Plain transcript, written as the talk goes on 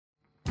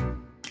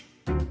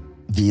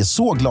Vi är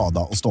så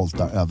glada och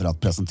stolta över att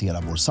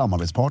presentera vår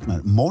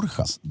samarbetspartner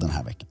Morjas den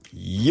här veckan.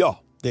 Ja,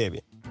 det är vi.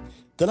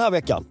 Den här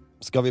veckan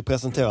ska vi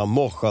presentera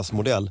Morjas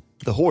modell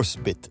The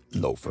Horsebit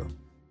Loafer.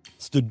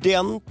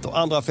 Student och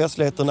andra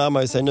festligheter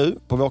närmar sig nu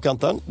på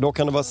vårkanten. Då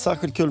kan det vara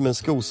särskilt kul med en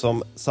sko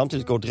som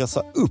samtidigt går att dressa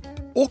upp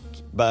och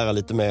bära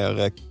lite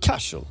mer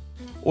casual.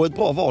 Och ett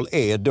bra val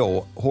är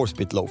då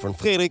Horsebit Loafern.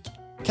 Fredrik,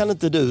 kan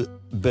inte du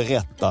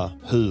berätta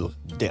hur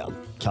den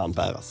kan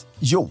bäras?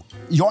 Jo,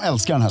 jag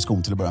älskar den här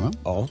skon till att börja med.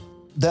 Ja.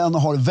 Den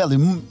har väldigt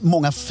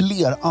många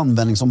fler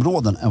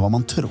användningsområden än vad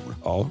man tror.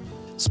 Ja.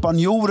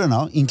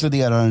 Spanjorerna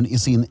inkluderar den i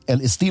sin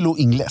El Estilo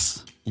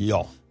Ingles.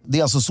 Ja. Det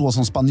är alltså så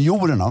som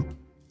spanjorerna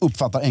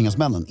uppfattar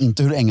engelsmännen,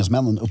 inte hur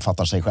engelsmännen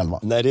uppfattar sig själva.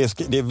 Nej,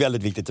 det är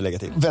väldigt viktigt att lägga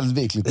till.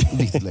 Väldigt viktigt att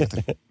lägga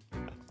till.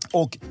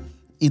 Och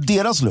i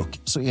deras look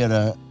så är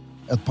det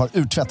ett par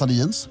uttvättade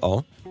jeans,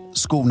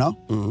 skorna,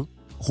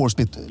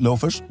 Horsebit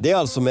loafers. Det är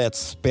alltså med ett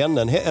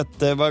spännen,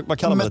 vad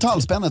kallar man det?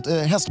 Metallspännet,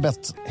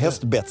 hästbett.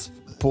 Hästbett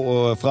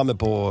framme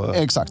på...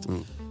 Exakt.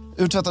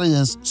 Uttvättade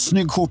jeans,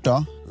 snygg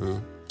skjorta,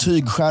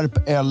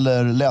 tygskärp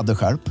eller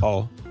läderskärp.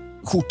 Ja.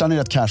 Skjortan är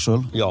rätt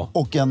casual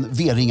och en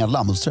V-ringad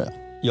lammullströja.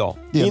 Ja,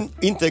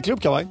 inte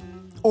klubbkavaj.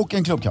 Och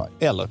en klubbkavaj.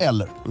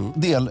 Eller.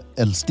 Det är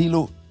El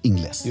Estilo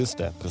Ingles. Just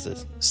det,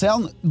 precis.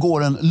 Sen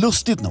går den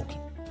lustigt nog,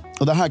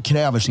 och det här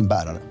kräver sin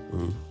bärare,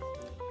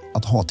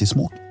 att ha till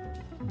smoking.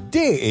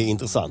 Det är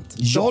intressant.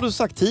 Det har du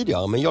sagt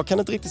tidigare, men jag kan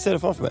inte riktigt se det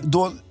framför mig.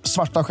 Då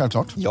svarta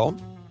självklart. Ja.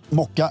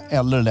 Mocka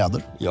eller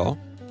läder. Ja.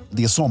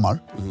 Det är sommar.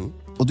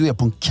 Och du är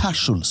på en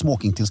casual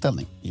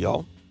smokingtillställning.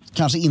 Ja.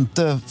 Kanske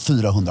inte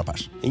 400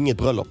 pers. Inget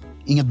bröllop.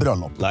 Inget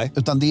bröllop. Nej.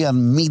 Utan det är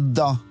en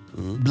middag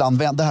bland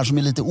vänner. Det här som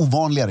är lite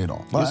ovanligare idag.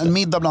 Bara en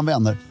middag bland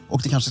vänner.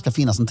 Och det kanske ska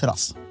finnas en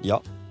terrass.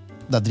 Ja.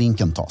 Där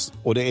drinken tas.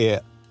 Och det är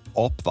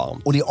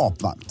apvarmt. Och det är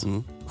apvarmt.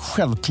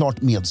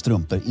 Självklart med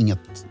strumpor.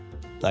 Inget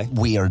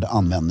weird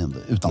användning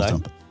utan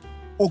strumpor.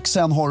 Och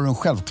sen har du den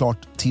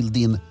självklart till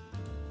din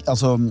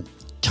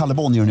Kalle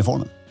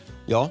Bonnier-uniformen.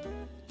 Ja.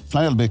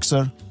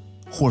 Flanellbyxor,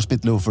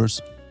 Horsebit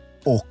loafers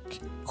och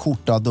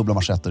skjorta, dubbla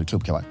manschetter,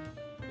 klubbkavaj.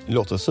 Det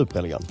låter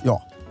superelegant.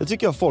 Ja. Det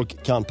tycker jag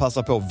folk kan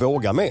passa på att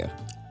våga mer.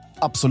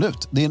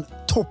 Absolut. Det är en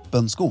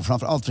toppen sko,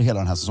 framförallt för hela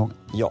den här säsongen.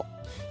 Ja.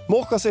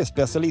 Morjas är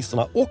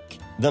specialisterna och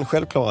den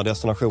självklara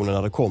destinationen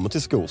när det kommer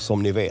till skor,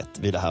 som ni vet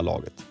vid det här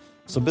laget.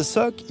 Så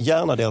besök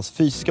gärna deras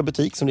fysiska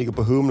butik som ligger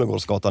på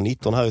Humlegårdsgatan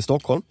 19 här i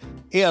Stockholm.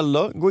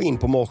 Eller gå in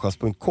på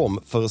morjas.com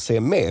för att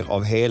se mer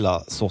av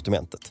hela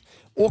sortimentet.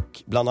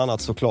 Och bland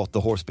annat såklart The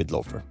Horsebit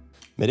Loafer.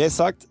 Med det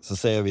sagt så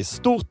säger vi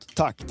stort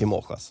tack till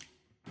Morjas.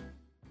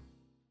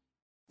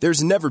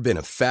 There's never been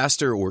a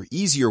faster or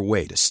easier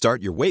way to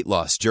start your weight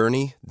loss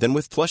journey than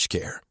with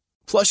PlushCare.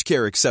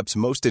 PlushCare accepts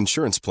most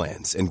insurance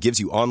plans and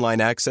gives you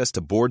online access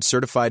to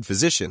board-certified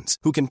physicians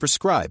who can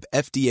prescribe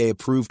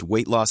FDA-approved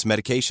weight loss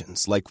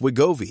medications like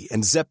Wegovy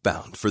and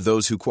Zepbound for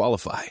those who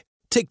qualify.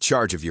 Take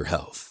charge of your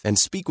health and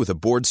speak with a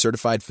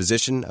board-certified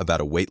physician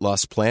about a weight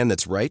loss plan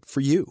that's right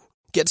for you.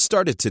 Get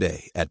started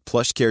today at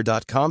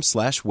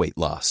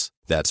plushcare.com/weightloss.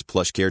 That's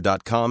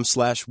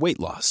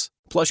plushcare.com/weightloss.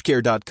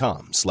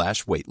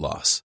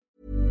 plushcare.com/weightloss.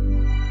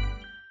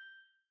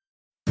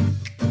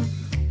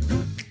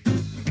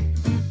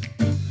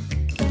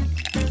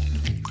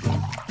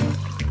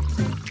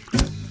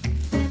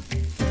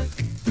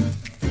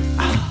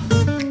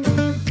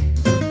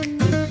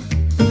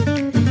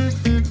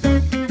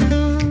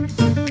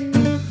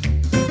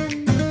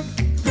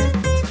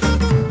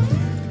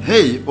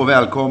 Hej och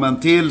välkommen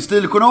till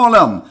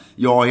Stiljournalen.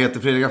 Jag heter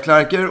Fredrik af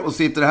Klerker och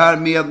sitter här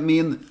med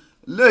min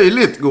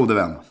löjligt gode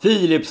vän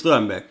Filip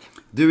Strömbäck.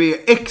 Du är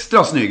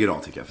extra snygg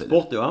idag tycker jag, Filip.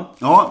 Sportig, va?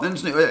 Ja, en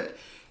snygg.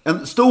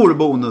 En stor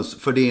bonus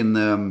för din...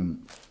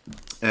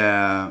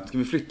 ska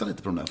vi flytta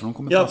lite på de där? För de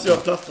kommer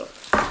jag plattar.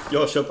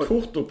 Jag köper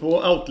skjortor på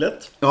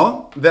Outlet.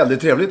 Ja,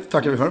 väldigt trevligt.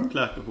 Tackar vi för.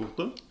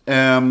 Klerkerskjortor.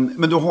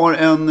 Men du har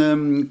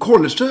en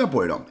collegetröja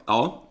på dig idag.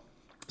 Ja.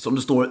 Som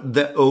det står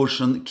The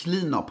Ocean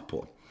Cleanup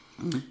på.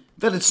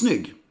 Väldigt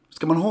snygg.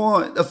 Ska man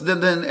ha... Alltså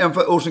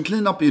Ocean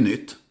Cleanup är ju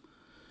nytt.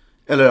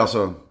 Eller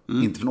alltså,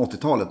 inte från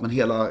 80-talet, men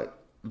hela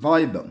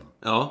viben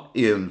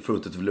är ju en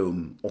Fruited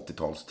Bloom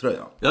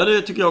 80-talströja. Ja,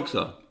 det tycker jag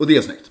också. Och det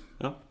är snyggt.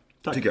 Ja,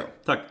 tack. Tycker jag.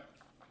 Tack.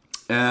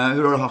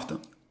 Hur har du haft det?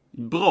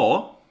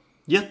 Bra.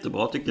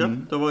 Jättebra tycker jag.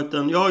 Det har varit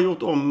jag har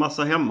gjort om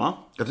massa hemma.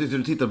 Jag tyckte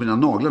du tittar på mina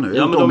naglar nu.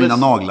 Jag har gjort om mina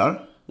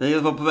naglar. Nej,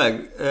 jag var på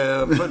väg.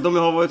 De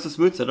har varit så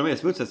smutsiga. De är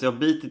smutsiga så jag har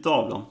bitit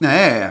av dem.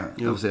 Nej,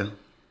 jag får se.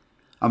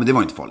 Ja, men det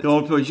var inte farligt. Jag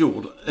har på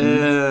jord.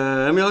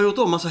 Men jag har gjort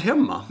om massa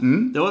hemma.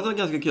 Det har varit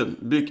ganska kul.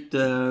 Byggt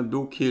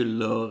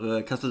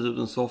bokhyllor, kastat ut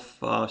en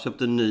soffa,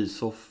 köpt en ny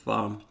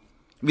soffa.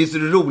 Visst är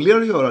det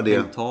roligare att göra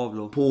det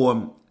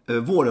på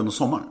våren och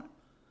sommaren?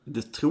 Det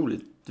är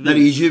troligt. När det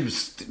är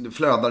ljust, det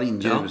flödar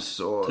in ljus.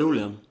 Ja, och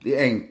troligen. Det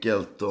är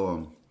enkelt. Och...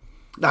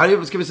 Det här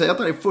är, ska vi säga att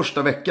det här är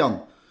första veckan.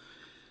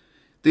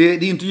 Det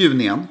är inte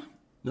juni än.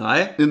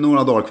 Nej. Det är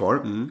några dagar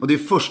kvar. Och det är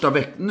första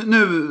veckan.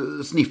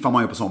 Nu sniffar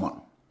man ju på sommaren.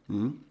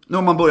 Nu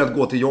har man börjat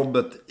gå till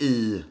jobbet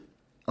i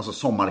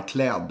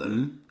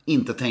sommarkläder.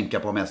 Inte tänka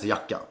på med sig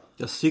jacka.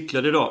 Jag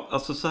cyklade idag.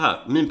 Alltså så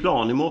här. Min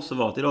plan i morse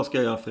var att idag ska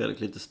jag göra Fredrik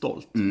lite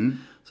stolt.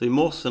 Så i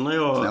morse när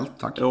jag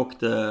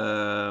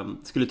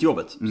skulle till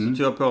jobbet. Så tog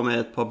jag på mig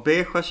ett par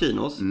beige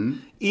chinos.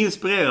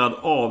 Inspirerad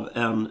av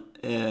en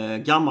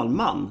gammal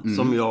man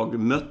som jag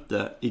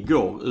mötte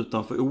igår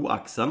utanför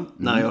Oaxen.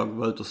 När jag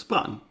var ute och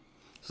sprang.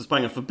 Så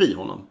sprang jag förbi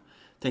honom.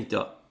 Tänkte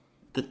jag,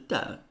 det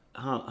där,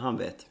 han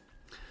vet.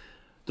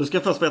 Då ska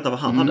jag först veta vad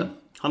han hade.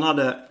 Han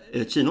hade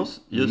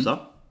chinos, ljusa.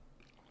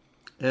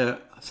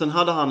 Sen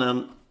hade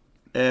han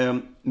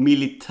en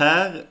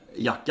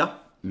militärjacka,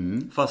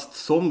 fast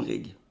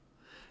somrig.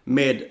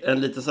 Med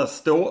en lite så här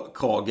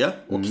ståkrage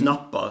och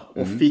knappar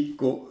och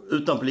fickor,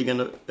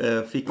 utanpåliggande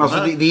fickor.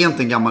 Alltså det är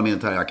inte en gammal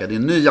militärjacka, det är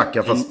en ny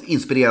jacka fast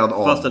inspirerad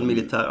av... Fast en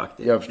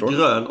militäraktig.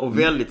 Grön och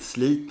väldigt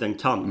sliten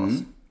canvas.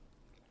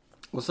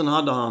 Och sen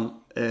hade han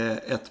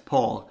ett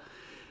par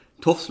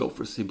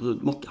tofsloafers i brun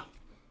mocka.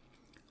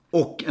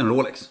 Och en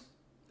Rolex.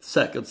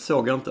 Säkert,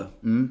 såg jag inte.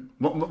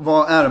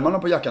 Var ärmarna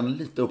på jackan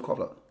lite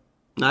uppkavlade?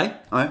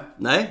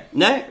 Nej.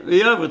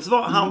 I övrigt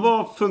var han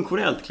var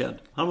funktionellt klädd.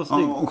 Han var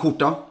snygg. Och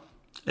skjorta?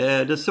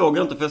 Det såg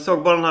jag inte, för jag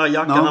såg bara den här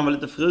jackan. Han var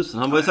lite frusen.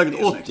 Han var ju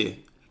säkert 80.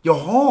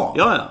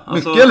 Jaha,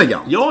 alltså, mycket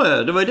elegant.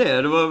 Ja, det var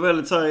det. Det var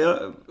väldigt så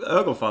här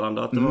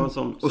ögonfallande att det var en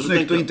sån. Och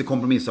snyggt att inte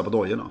kompromissa på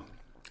dojorna.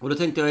 Och då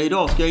tänkte jag,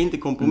 idag ska jag inte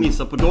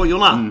kompromissa på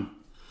dojorna.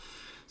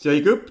 Så jag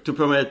gick upp, tog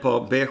på mig ett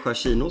par beige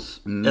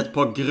chinos. Ett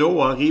par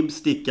gråa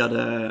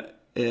ribbstickade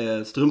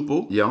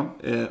strumpor.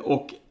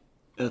 Och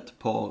ett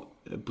par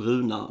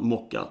bruna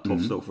mocka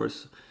tofsloafers.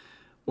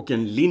 Och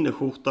en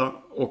linneskjorta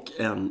och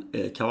en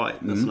kavaj.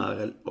 En sån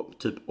här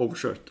typ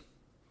overshirt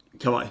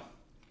kavaj.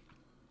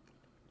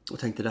 Och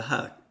tänkte, det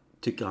här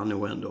tycker han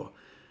nog ändå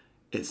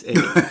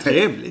är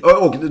trevligt.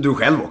 Och du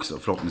själv också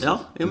förhoppningsvis.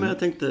 Ja, men jag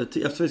tänkte,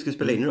 eftersom vi skulle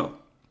spela in idag.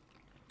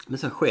 Men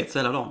sen sket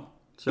hela dagen.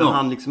 Så jag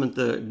hann liksom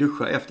inte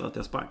duscha efter att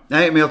jag sprang.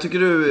 Nej, men jag tycker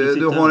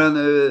du har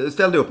en...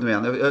 Ställ dig upp nu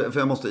igen, för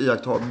jag måste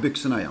iaktta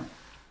byxorna igen.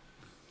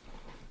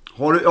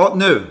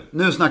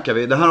 Nu snackar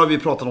vi. Det här har vi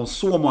pratat om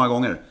så många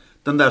gånger.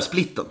 Den där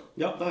splitten.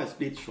 Ja, det här är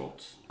split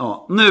shorts.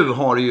 Ja, nu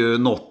har du ju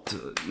nått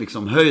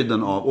liksom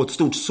höjden av... Och ett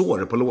stort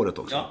sår på låret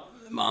också. Ja,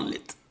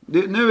 manligt.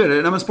 Nu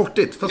är det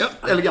sportigt, fast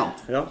elegant.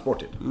 Ja.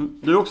 Sportigt.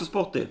 Du är också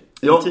sportig.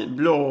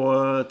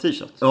 Blå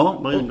t-shirt. Ja,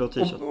 marinblå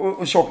t-shirt.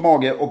 Och tjock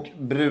mage och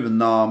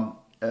bruna...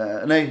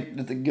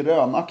 lite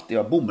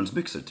grönaktiga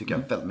bomullsbyxor tycker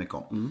jag väldigt mycket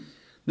om.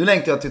 Nu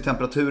längtar jag till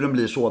temperaturen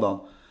blir sådan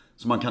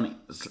så man kan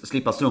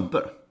slippa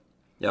strumpor.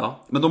 Ja.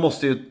 Men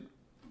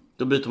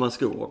då byter man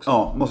skor också.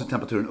 Ja, måste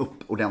temperaturen upp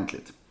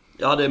ordentligt.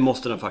 Ja, det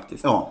måste den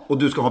faktiskt. Ja, och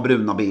du ska ha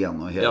bruna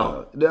ben och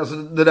hela. Ja.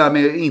 Det där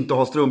med inte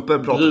ha strumpor.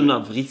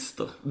 Bruna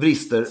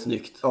vrister.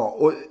 Snyggt. Ja,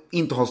 och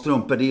inte ha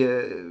strumpor. Det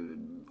är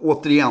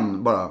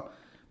återigen bara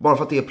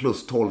för att det är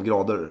plus 12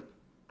 grader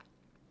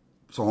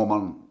så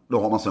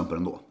har man strumpor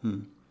ändå.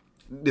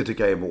 Det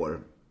tycker jag är vår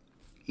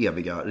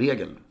eviga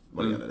regel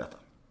vad det gäller detta.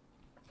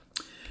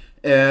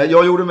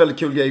 Jag gjorde en väldigt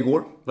kul grej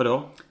igår.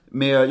 Vadå?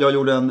 Jag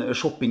gjorde en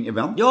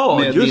shopping-event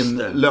med din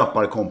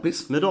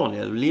löparkompis. Med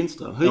Daniel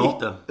Lindström. Hur gick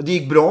det? Det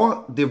gick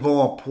bra. Det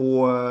var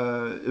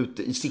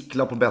ute i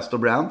Sickla på Best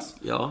of Brands.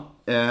 Ja.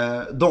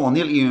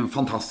 Daniel är ju en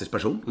fantastisk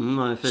person.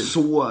 Han är fin.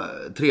 Så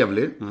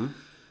trevlig.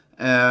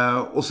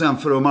 Och sen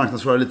för att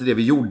marknadsföra lite det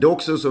vi gjorde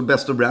också, så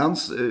Best of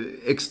Brands,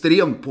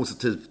 extremt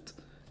positivt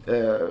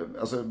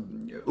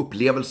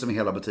upplevelse med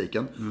hela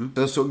butiken.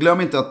 Så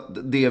glöm inte att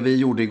det vi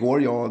gjorde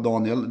igår, jag och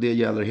Daniel, det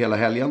gäller hela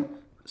helgen.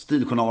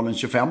 Stiljournalen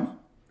 25,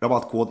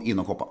 rabattkod in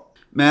och shoppa.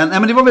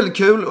 Men det var väldigt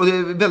kul och det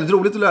är väldigt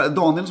roligt att lära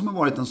Daniel som har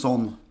varit en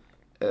sån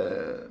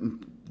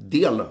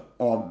del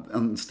av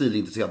en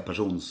stilintresserad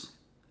persons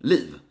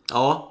liv.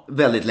 Ja.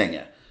 Väldigt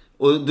länge.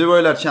 Och du har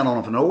ju lärt känna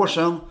honom för några år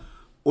sedan.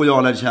 Och jag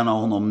har lärt känna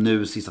honom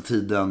nu sista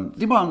tiden.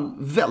 Det är bara en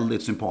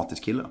väldigt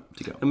sympatisk kille,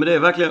 tycker jag. Ja, men det är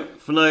verkligen,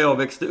 för när jag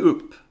växte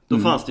upp, då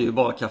fanns det ju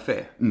bara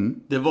café.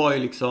 Det var ju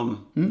liksom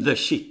the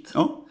shit.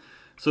 Ja.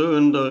 Så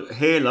under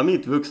hela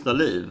mitt vuxna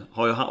liv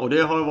och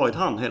det har varit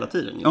han hela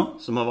tiden ju,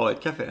 som har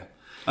varit café.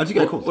 Jag tycker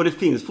det är coolt. Och det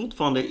finns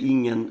fortfarande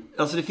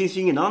det finns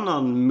ju ingen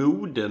annan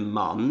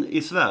modeman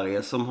i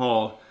Sverige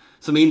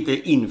som inte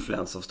är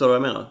influencer, förstår du vad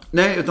jag menar?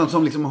 Nej, utan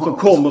som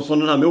kommer från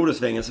den här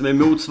modesvängen som är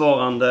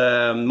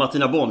motsvarande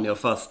Martina Bonnier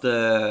fast...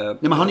 Nej,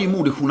 men han är ju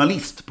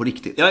modejournalist på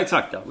riktigt. Ja,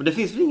 exakt. Ja. Och det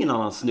finns väl ingen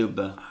annan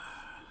snubbe?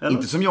 Eller?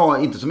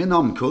 Inte som är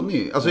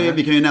namnkunnig. Alltså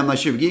vi kan ju nämna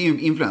 20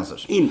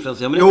 influencers.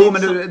 Influencer,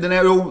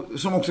 men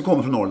som också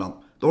kommer från Norrland.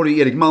 Då har du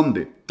Erik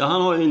Manby. Ja,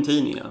 han har ju en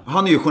tidning. Ja.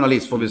 Han är ju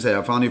journalist får vi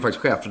säga, för han är ju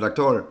faktiskt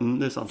chefredaktör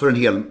för en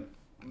hel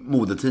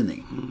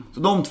modetidning. Så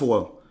de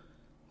två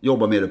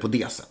jobbar med det på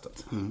det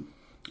sättet.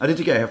 Ja, det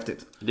tycker jag är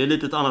häftigt. Det är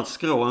lite ett annat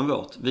skrå än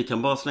vårt. Vi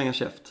kan bara slänga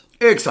käft.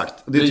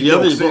 Exakt. Det tycker jag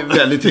också är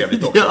väldigt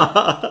trevligt också.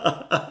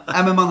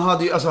 Nej, men man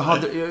hade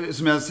ju,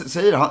 som jag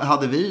säger,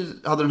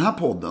 hade den här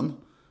podden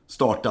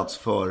startats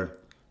för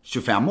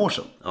 25 år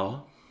sedan.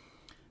 Ja.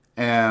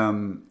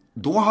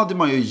 Då hade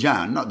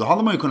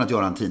man ju kunnat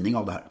göra en tidning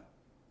av det här.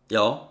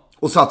 Ja.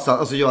 Och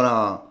satsa,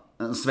 göra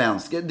en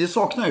svensk. Det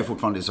saknar jag ju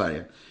fortfarande i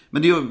Sverige.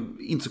 Men det är ju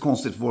inte så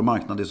konstigt för vår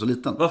marknad är så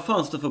liten. Vad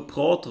fanns det för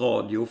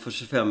pratradio för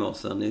 25 år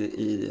sedan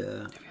i...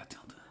 Jag vet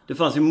Det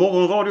fanns ju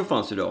morgonradio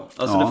fanns ju då.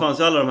 Alltså det fanns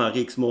ju alla de här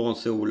Riks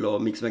Morgonsol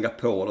och Mix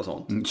Megapol och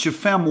sånt.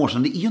 25 år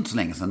sedan, det är ju inte så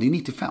länge sedan, det är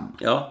 95.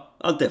 Ja,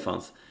 allt det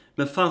fanns.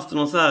 Men fanns det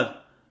någon så här...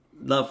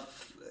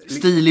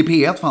 Stil i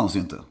P1 fanns ju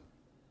inte.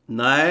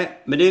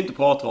 Nej, men det är ju inte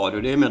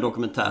pratradio, det är mer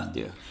dokumentärt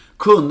ju.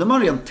 Kunde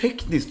man rent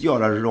tekniskt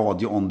göra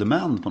radio on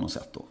demand på något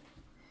sätt då?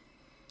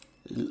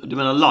 Du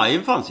menar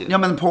live fanns ju? Ja,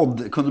 men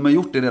podd, kunde man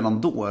gjort det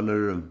redan då?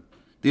 Eller?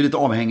 Det är lite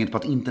avhängigt på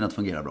att internet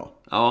fungerar bra.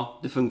 Ja,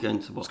 det funkar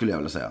inte så bra. Skulle jag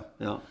vilja säga.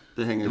 Ja,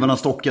 det var när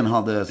Stocken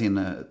hade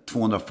sin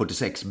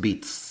 246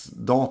 bits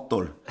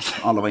dator.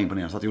 Alla var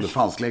imponerade så att jag gjorde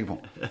falsklägg på.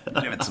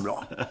 Det blev inte så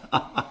bra.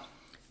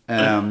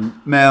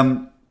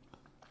 Men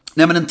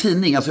en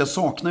tidning, alltså jag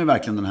saknar ju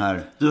verkligen den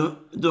här...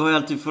 Du har ju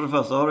alltid, för det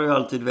första har du ju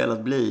alltid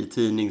velat bli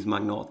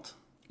tidningsmagnat.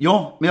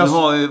 Ja, men du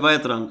har ju, vad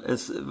heter den?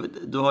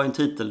 Du har ju en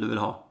titel du vill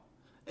ha.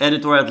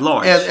 Editor at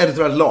large.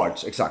 Editor at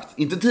large, exakt.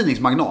 Inte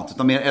tidningsmagnat,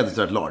 utan mer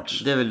editor at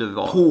large. Det vill du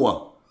vara.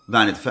 På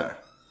Vanity Fair.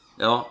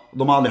 Ja.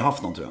 De har aldrig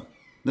haft någon, tror jag.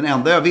 Den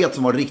enda jag vet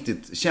som var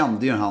riktigt känd,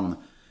 det är han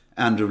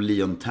Andrew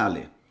Leon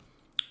Talley.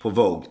 På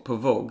Vogue. På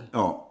Vogue?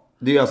 Ja.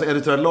 Det är alltså,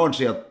 editor at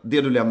large är att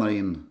det du lämnar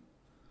in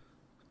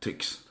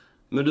trycks.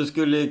 Men du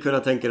skulle kunna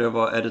tänka dig att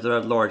vara editor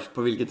at large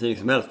på vilken tidning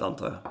som helst,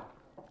 antar jag.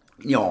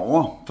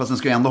 Ja, fast den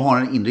ska ändå ha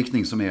en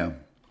inriktning som är...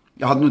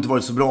 Jag hade nog inte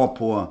varit så bra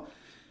på...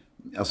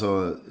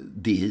 Alltså,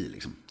 DI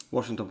liksom.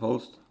 Washington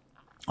Post.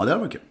 Ja, det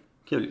hade varit kul.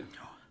 Kul ju.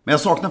 Men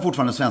jag saknar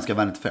fortfarande svenska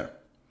Vanity Fair.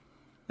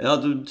 Ja,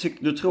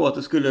 du tror att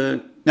det skulle...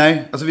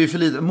 Nej, alltså vi är för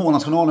liten.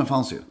 Månadsjournalen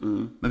fanns ju.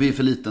 Men vi är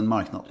för liten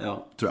marknad.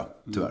 Ja. Tror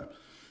jag, tyvärr.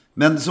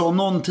 Men så om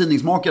någon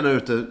tidningsmakare där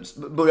ute,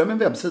 börja med en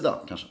webbsida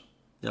kanske.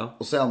 Ja.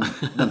 Och sen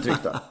den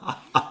tryckta.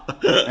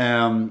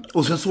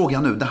 Och sen såg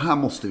jag nu, det här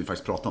måste vi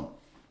faktiskt prata om.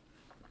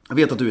 Jag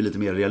vet att du är lite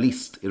mer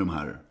realist i de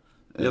här...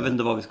 Jag vet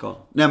inte vad vi ska.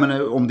 Nej,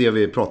 men om det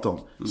vi pratar om.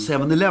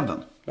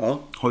 7-Eleven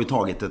har ju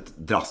tagit ett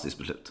drastiskt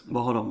beslut.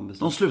 Vad har de bestämt?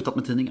 De har slutat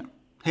med tidningar.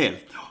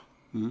 Helt? Ja.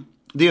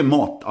 Det är en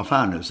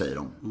mataffär nu, säger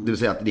de. Det vill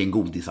säga att det är en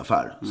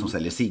godisaffär som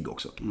säljer cigg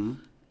också.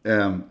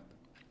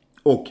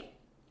 Och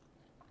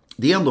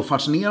det är ändå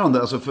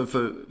fascinerande alltså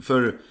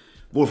för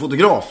vår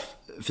fotograf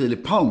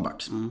Filip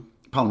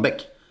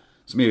Palmbäck,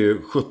 som är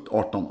ju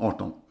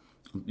 18,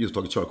 just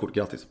tagit körkort,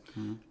 grattis.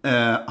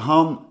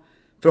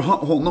 För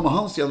honom och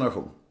hans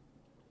generation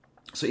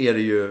så är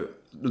det ju,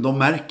 de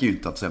märker ju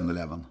inte att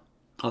 7-Eleven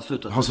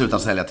har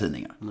slutat sälja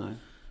tidningar. Nej.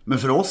 Men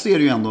för oss är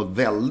det ju ändå en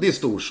väldigt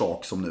stor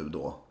sak som nu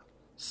då.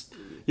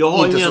 Jag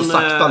har inte så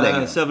sakta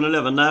längre.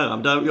 7-Eleven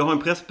nära. Jag har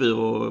en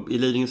pressbyrå i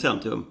Lidingö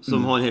centrum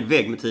som har en hel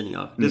vägg med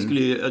tidningar.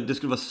 Det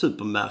skulle vara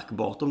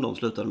supermärkbart om de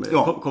slutade med.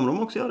 Ja. Kommer de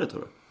också göra det,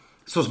 tror du?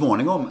 Så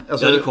småningom.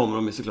 Alltså, ja, det kommer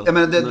de såklart. Ja,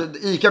 men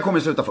ICA kommer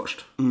ju sluta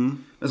först.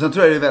 Men sen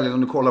tror jag det är väldigt,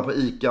 om du kollar på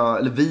ICA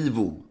eller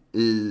Vivo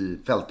i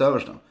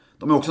Fältöversten.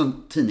 De är också en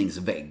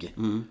tidningsvägg.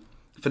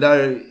 För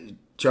där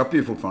köper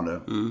ju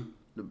fortfarande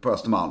på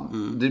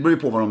Östermalm. Det beror ju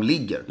på var de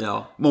ligger.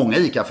 Ja. Många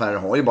ICA-affärer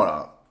har ju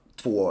bara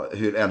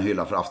en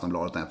hylla för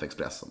Aftonbladet och en för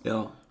Expressen.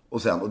 Ja.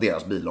 Och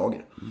deras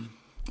bilager.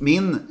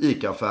 Min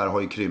ICA-affär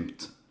har ju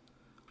krympt.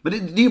 Men det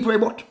är ju på väg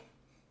bort.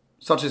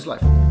 Such is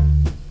life.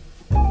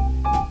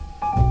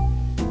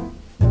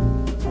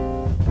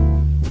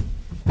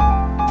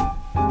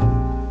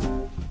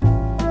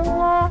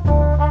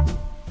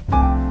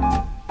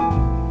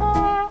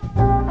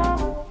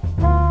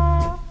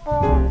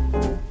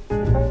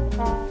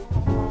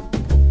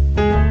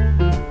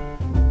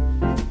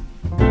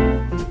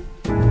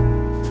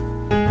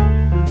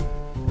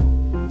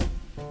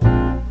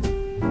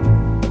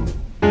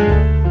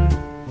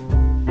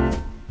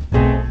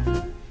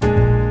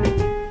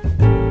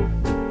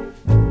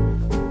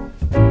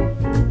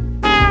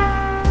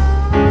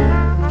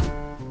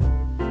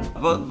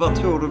 Vad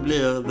tror du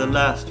blir the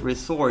last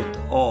resort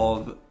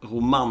av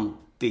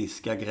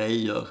romantiska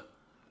grejer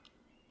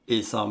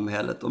i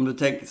samhället? Om du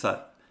tänker så här,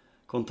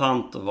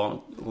 kontanter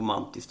var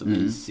romantiskt och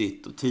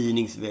mysigt och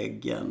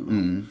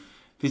tidningsväggen.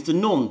 Finns det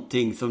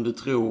någonting som du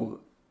tror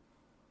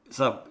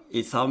så här,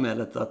 i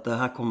samhället att det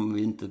här kommer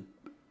vi inte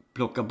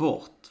plocka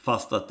bort,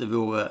 fast att det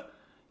vore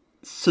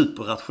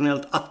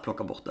superrationellt att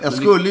plocka bort det? Jag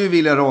skulle ju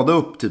vilja rada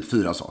upp typ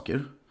 4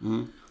 saker.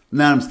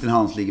 Närmst till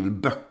hands ligger väl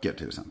böcker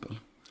till exempel.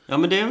 Ja,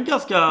 men det är en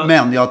ganska...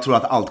 Men jag tror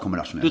att allt kommer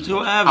rationellt. Du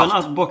tror även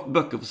att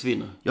böcker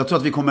försvinner? Jag tror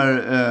att vi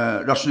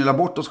kommer rationella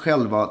bort oss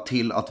själva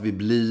till att vi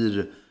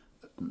blir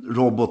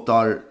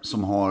robotar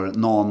som har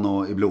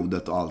nano i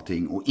blodet och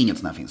allting. Och inget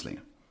sånt här finns längre.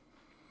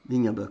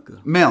 Inga böcker.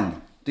 Men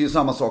det är ju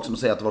samma sak som att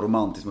säga att det var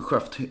romantiskt med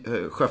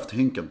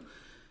höftskynken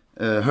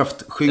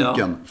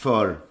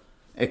för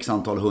x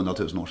antal 100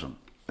 000 år sedan.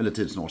 Eller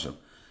 10 000 år sedan.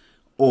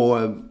 Och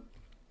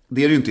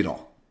det är det ju inte idag.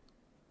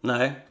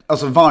 Nej.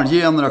 Alltså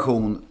varje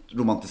generation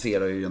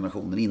romantiserar ju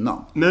generationen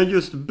innan. Men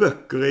just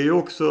böcker är ju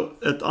också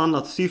ett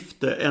annat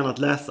syfte än att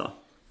läsa.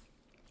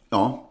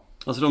 Ja.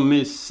 Alltså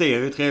de ser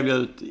ju trevliga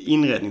ut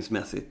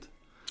inredningsmässigt.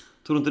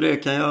 Tror du inte det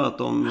kan göra att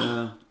de...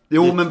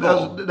 Jo, men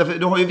alltså, därför,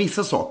 du har ju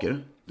vissa saker.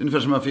 Det är ungefär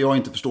som att jag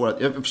inte förstår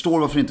jag förstår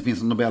varför det inte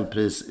finns en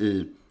Nobelpris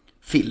i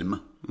film.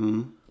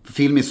 För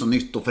film är så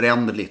nytt och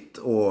föränderligt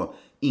och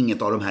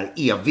inget av de här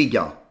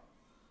eviga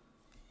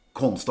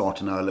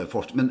konstarterna eller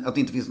forskning. Men att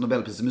det inte finns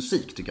Nobelpris i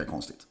musik tycker jag är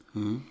konstigt.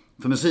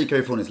 För musik har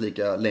ju funnits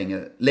lika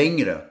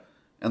längre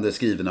än det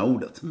skrivna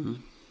ordet.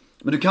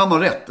 Men du kan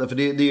ha rätt, för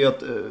det är ju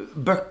att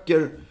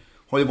böcker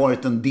har ju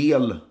varit en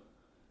del.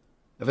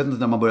 Jag vet inte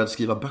när man började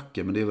skriva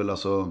böcker, men det är väl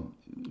alltså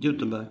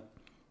Gutenberg.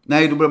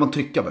 Nej, då började man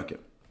trycka böcker.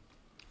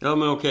 Ja,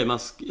 men okej,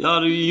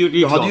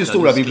 du hade ju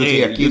stora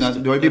bibliotek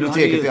innan. Du har ju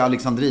biblioteket i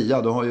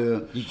Alexandria. Du har ju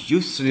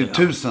just det,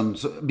 1000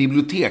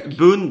 bibliotek.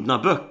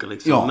 Bundna böcker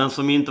liksom, men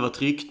som inte var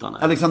tryckta. Nej.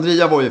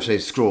 Alexandria var ju för sig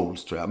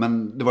scrolls, tror jag,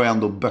 men det var ju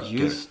ändå böcker.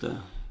 Just det.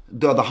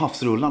 Döda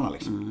havsrullarna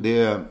liksom.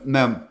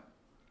 Men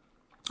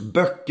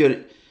böcker,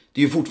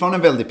 det är ju fortfarande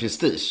en väldig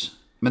prestige.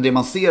 Men det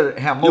man ser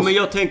hemma... Ja, men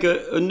jag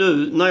tänker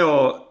nu när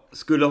jag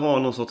skulle ha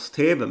någon sorts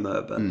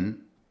tv-möbel.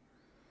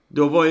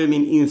 Då var ju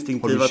min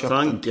instinktiva tanke...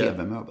 Har du köpt en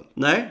tv-möbel?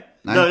 Nej,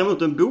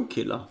 däremot en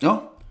bokhylla.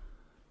 Ja.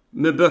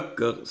 Med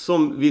böcker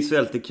som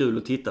visuellt är kul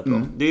att titta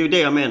på. Det är ju det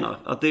jag menar.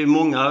 Att det är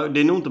många, det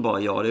är nog inte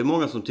bara jag, det är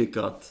många som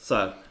tycker att så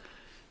här,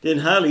 det är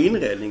en härlig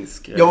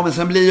inredningsgrej. Ja, men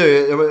sen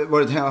blir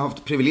jag har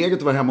haft privilegiet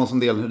att vara hemma hos en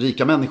del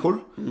rika människor.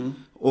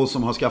 Och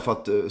som har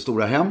skaffat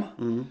stora hem.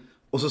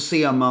 Och så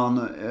ser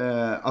man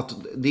att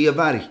det är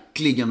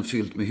verkligen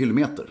fyllt med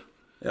hyllmeter.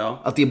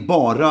 Ja. Att det är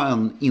bara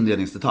en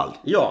inredningsdetalj.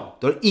 Ja.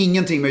 Det har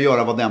ingenting med att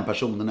göra vad den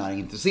personen är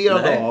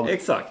intresserad av.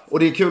 Exakt. Och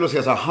det är kul att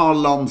se så här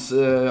Hallands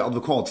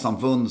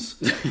advokatsamfunds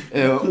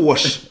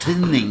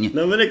årstidning.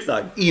 Nej, men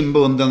exakt.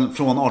 Inbunden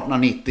från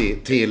 1890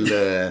 till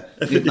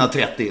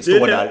 1930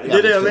 står där. Det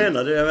är det jag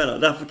menar,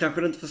 Därför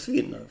kanske det inte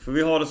försvinner. För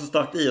vi har det så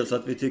starkt i oss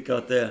att vi tycker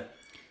att det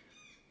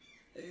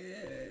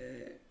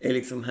är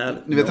liksom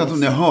härligt. Ni vet inte om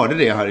ni hörde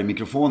det här i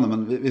mikrofonen,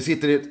 men vi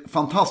sitter i ett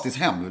fantastiskt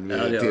hem, vill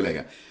vi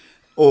tillägga.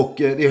 Och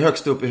det är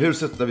högst upp i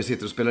huset där vi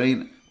sitter och spelar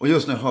in. Och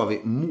just nu hör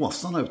vi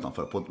måsarna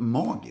utanför på ett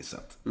magiskt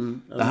sätt.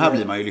 Det här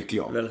blir man ju lycklig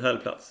av. Väldigt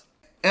härlig plats.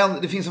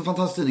 Det finns en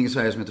fantastisk tidning i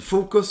Sverige som heter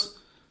Focus.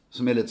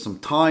 Som är lite som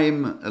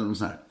Time eller något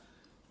sånt här.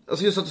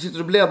 Alltså just att du sitter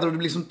och bläddrar och du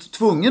blir liksom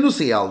tvungen att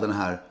se all den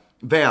här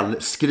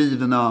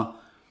välskrivna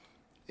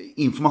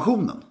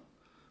informationen.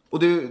 Och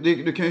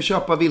du kan ju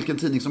köpa vilken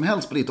tidning som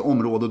helst på ditt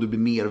område och du blir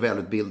mer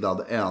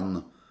välutbildad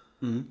än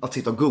att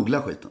sitta och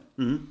googla skiten.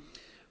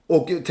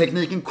 Och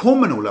tekniken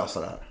kommer nog lösa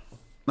det här.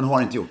 Men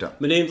har inte gjort det.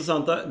 Men det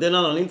intressanta, det är en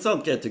annan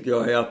intressant grej tycker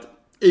jag är att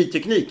i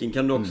tekniken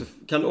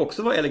kan det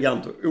också vara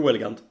elegant och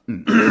oelegant.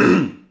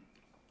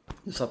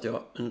 Nu satt jag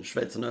en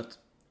schweizernöt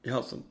i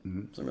halsen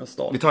som jag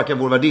stal. Vi tackar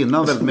vår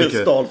värdinna väldigt mycket.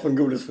 Jag stal från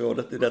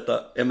godisförrådet i detta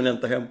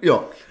eminenta hem.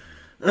 Ja.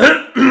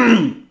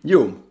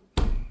 Jo.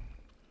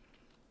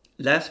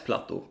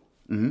 Läsplattor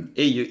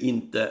är ju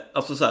inte,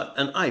 alltså så här,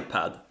 en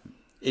iPad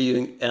är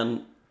ju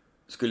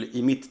skulle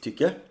i mitt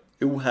tycke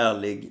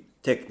ohärlig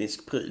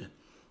teknisk pryl.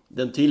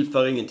 Den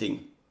tillför ingenting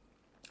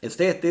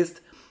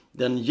estetiskt.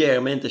 Den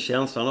ger mig inte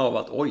känslan av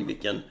att oj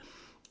vilken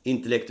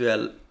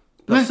intellektuell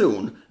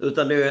person.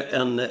 Utan det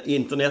är en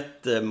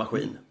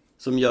internetmaskin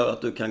som gör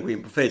att du kan gå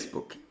in på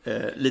Facebook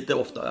lite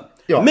oftare.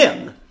 Ja.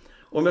 Men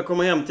om jag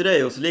kommer hem till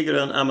dig och så ligger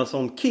det en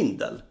Amazon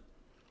Kindle.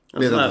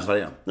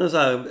 En sån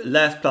här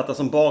läsplatta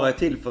som bara är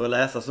till för att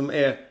läsa, som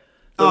är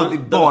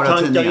bara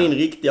tankar tidningar. In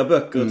riktiga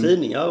böcker och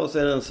tidningar, och så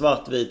är det en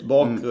svartvit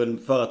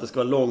bakgrund för att det ska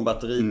vara lång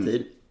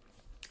batteritid.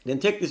 Det är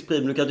en teknisk pryl,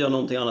 men du kan inte göra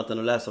någonting annat än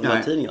att läsa de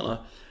här tidningarna.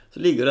 Så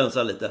ligger den så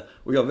här lite.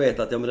 Och jag vet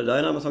att det där är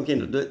en Amazon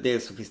Kindle. Det är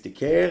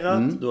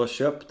sofistikerat. Du har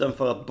köpt den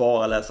för att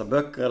bara läsa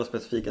böcker eller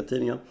specifika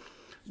tidningar.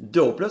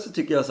 Då plötsligt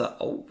tycker jag så här,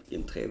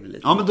 vilken trevlig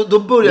liten. Ja, men då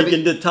börjar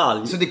vilken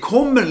detalj. Så det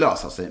kommer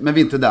lösa sig, men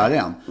vi är inte där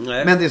än.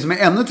 Nej. Men det som är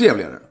ännu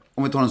trevligare,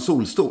 om vi tar en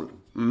solstol.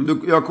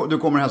 Du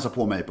kommer hälsa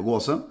på mig på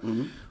Gåse.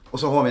 Och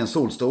så har vi en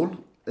solstol.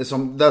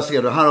 Som, där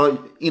ser du,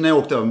 innan jag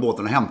åkte över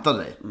båten och hämtade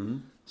dig.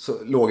 Så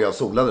låg jag och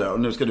solade där. Och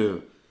nu ska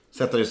du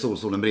sätta dig i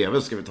solstolen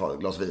bredvid, så ska vi ta ett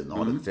glas vin och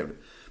ha lite trevligt.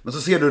 Men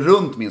så ser du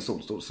runt min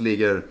solstol så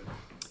ligger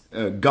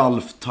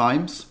Gulf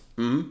Times.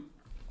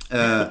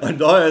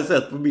 Det har jag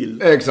sett på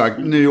bild. Exakt,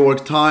 New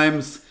York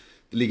Times.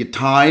 Det ligger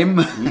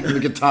Time.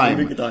 Mycket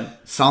time.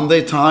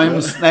 Sunday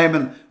Times. Nej,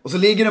 men, och så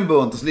ligger en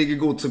bunt, och så ligger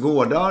Gods och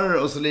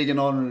gårdar. Och så ligger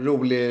någon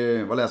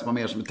rolig, vad läser man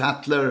mer, som är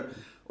Tatler.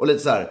 Och lite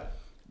så här.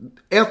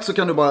 Så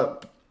kan du bara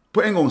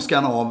på en gång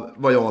scanna av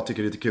vad jag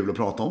tycker är lite kul att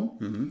prata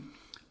om.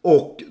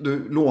 Och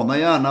du lånar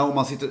gärna, och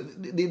man sitter,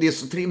 det är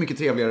så mycket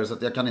trevligare så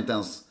att jag kan inte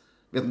ens,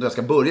 vet inte hur jag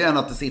ska börja, än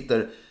att det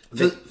sitter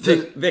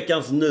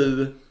veckans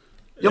nu.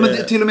 Ja,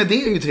 men till och med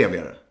det är ju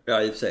trevligare.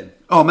 Ja, i och för sig.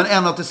 Ja, men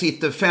än att det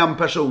sitter 5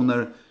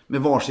 personer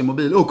med varsin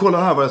mobil.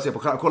 Kolla här vad jag ser på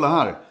skärm, kolla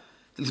här. Det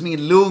är liksom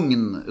ingen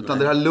lugn, utan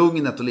det här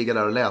lugnet att ligga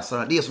där och läsa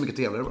här, det är så mycket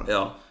trevligare bara.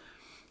 Ja.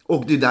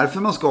 Och det är därför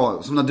man ska,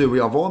 som när du och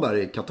jag var där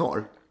i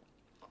Qatar.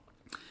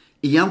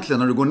 Egentligen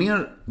när du går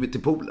ner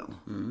till poolen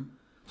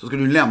så ska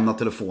du lämna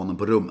telefonen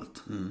på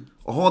rummet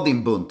och ha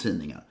din bunt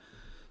tidningar.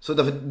 Så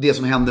därför, det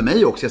som hände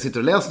mig också, jag sitter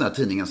och läser den här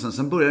tidningen,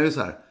 sen börjar jag ju så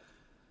här,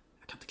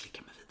 jag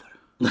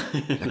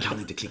kan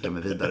inte klicka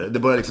mig vidare. Det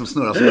börjar liksom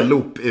snurra som en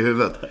loop i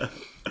huvudet.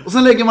 Och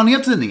sen lägger man ner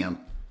tidningen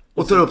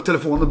och tar upp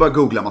telefonen och börjar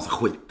googla massa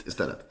skit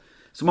istället.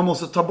 Så man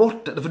måste ta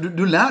bort det, för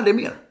du lär dig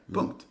mer,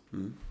 punkt.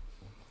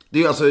 Det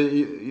är ju alltså,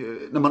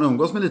 när man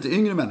umgås med lite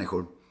yngre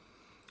människor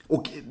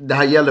Och det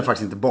här gäller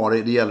faktiskt inte bara,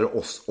 det gäller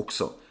oss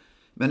också.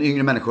 Men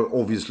yngre människor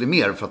obviously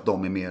mer för att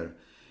de är mer,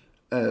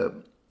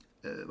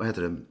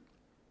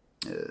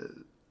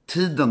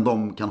 tiden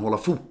de kan hålla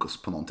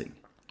fokus på någonting.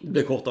 Det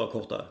blir kortare och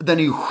kortare. Den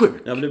är ju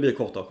sjuk. Ja, men det blir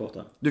kortare och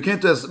kortare. Du kan ju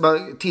inte ens bara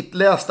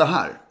läs det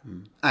här.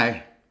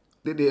 Nej.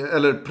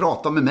 Eller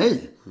prata med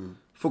mig.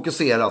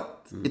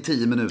 Fokuserat i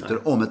 10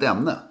 minuter om ett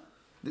ämne.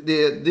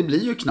 Det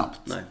blir ju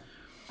knappt. Nej.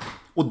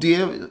 Och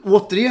det,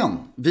 återigen,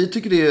 vi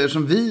tycker det är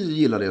som vi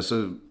gillar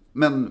det.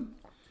 Men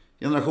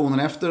generationen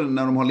efter,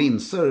 när de har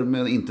linser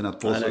med internet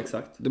på sig.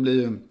 Exakt. Det blir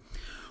ju...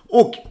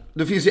 Och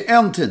det finns ju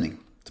en tidning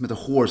som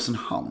heter Horse and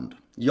Hound.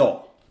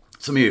 Ja.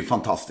 Som är ju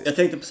fantastisk. Jag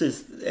tänkte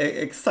precis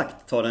exakt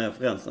ta den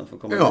referensen för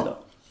att komma vidare.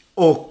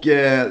 Och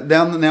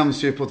den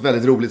nämns ju på ett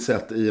väldigt roligt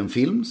sätt i en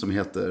film som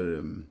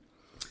heter...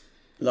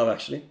 Love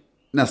Actually.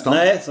 Nästan.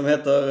 Nej, som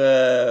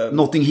heter...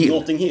 Notting Hill.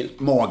 Notting Hill.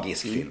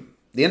 Magisk film.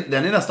 Den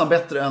är nästan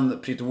bättre än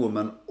Pretty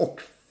Woman och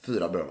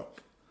 4 bröllop.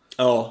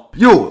 Ja.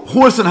 Jo,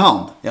 Horse and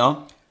Hound.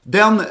 Ja.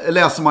 Den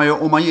läser man ju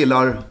om man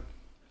gillar...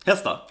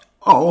 Hästar.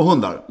 Ja, och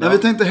hundar. Men vi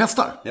tänkte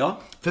hästar. Ja.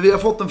 För vi har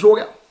fått en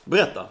fråga.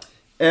 Berätta.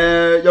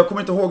 Jag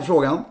kommer inte ihåg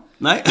frågan.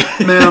 Nej,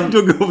 men,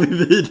 då går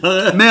vi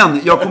vidare.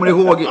 Men jag kommer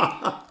ihåg...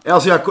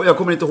 Alltså jag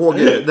kommer inte ihåg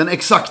den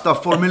exakta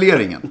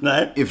formuleringen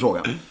i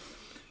frågan.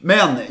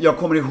 Men jag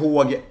kommer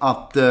ihåg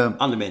att...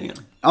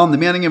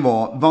 Andemeningen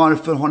var,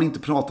 varför har ni inte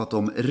pratat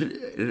om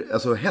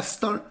alltså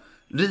hästar,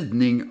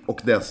 ridning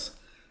och dess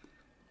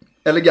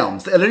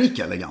elegans, eller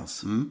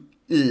icke-elegans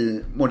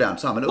i modernt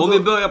samhälle? Om vi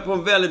börjar på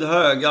en väldigt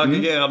hög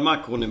aggregerad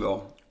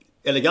makronivå.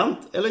 Elegant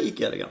eller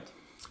icke-elegant?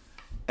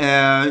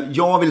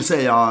 Jag vill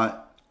säga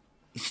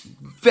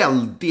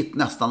väldigt,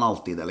 nästan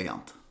alltid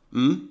elegant.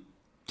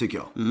 Tycker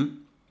jag.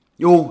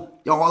 Jo,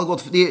 jag har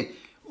gått för det.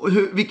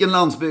 Vilken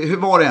landsbygd, hur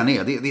var det än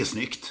är, det är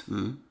snyggt.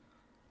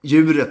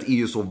 Djuret är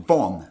ju så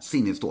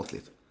vansinnigt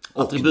ståtligt.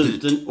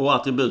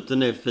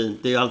 Attributen är fint,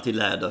 det är alltid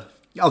läder.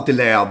 Alltid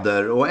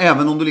läder, och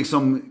även om du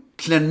liksom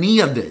klär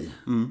ner dig,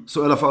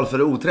 så i alla fall för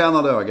det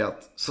otränade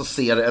ögat, så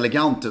ser det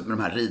elegant ut med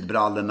de här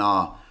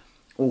ridbrallorna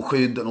och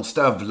skydden och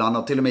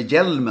stövlarna. Till och med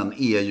hjälmen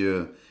är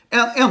ju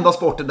enda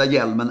sporten där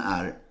hjälmen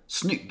är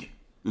snygg.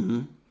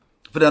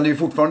 För den är ju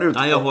fortfarande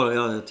utformad.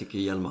 Jag tycker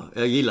hjälmar.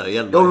 Jag gillar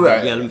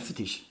hjälmar.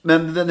 Hjälmfetisch.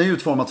 Men den är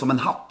utformad som en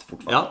hatt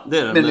fortfarande. Ja, det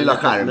är den. Med lilla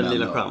skärmen. Med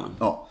lilla skärmen.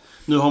 Ja.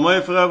 Nu har man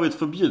ju för övrigt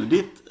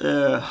förbjudit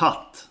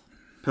hatt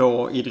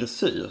i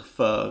dressyr.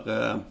 För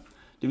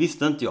det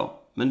visste inte jag.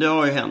 Men det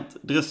har ju hänt.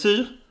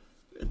 Dressyr.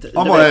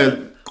 Ja, bara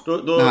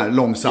den här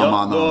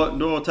långsamma. Ja,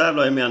 då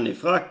tävlar ju män i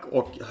frack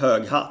och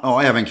hög hatt.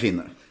 Ja, även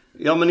kvinnor.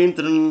 Ja, men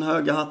inte den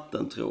höga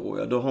hatten, tror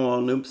jag. Då har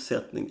man en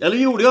uppsättning. Eller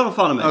jo, det gör de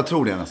fan med. Jag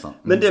tror det nästan.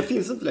 Men det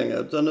finns inte längre.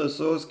 Utan nu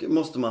så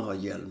måste man ha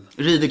hjälm.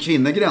 Rider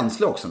kvinnor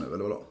gränsle också nu,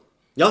 eller vadå?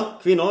 Ja,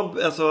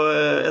 kvinnor, alltså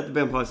ett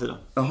ben på varje sida.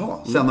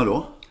 Jaha, sen och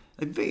då?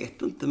 Jag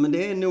vet inte, men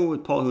det är nog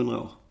ett par 100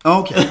 år.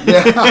 Okej.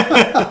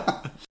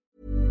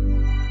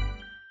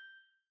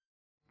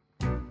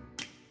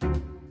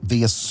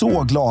 Vi är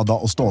så glada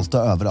och stolta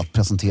över att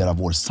presentera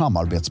vår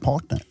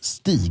samarbetspartner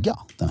Stiga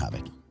den här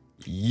veckan.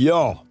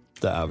 Ja,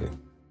 det är vi.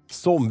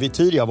 Som vi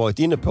tidigare varit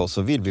inne på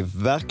så vill vi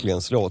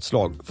verkligen slå ett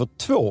slag för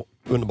 2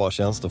 underbara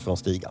tjänster från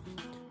Stiga.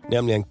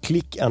 Nämligen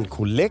Click and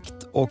Collect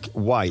och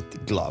White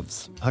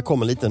Gloves. Här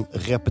kommer en liten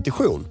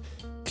repetition.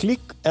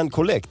 Click and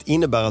Collect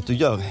innebär att du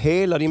gör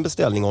hela din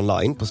beställning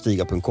online på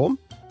stiga.com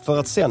för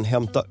att sen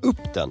hämta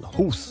upp den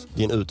hos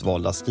din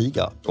utvalda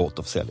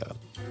Stiga-återförsäljare.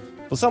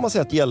 På samma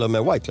sätt gäller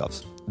med White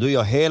Gloves. Du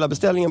gör hela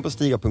beställningen på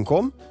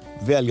stiga.com,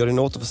 väljer din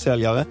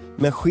återförsäljare,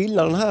 men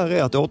skillnaden här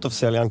är att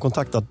återförsäljaren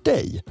kontaktar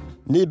dig.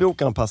 Ni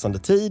bokar en passande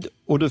tid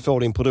och du får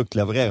din produkt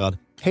levererad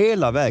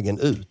hela vägen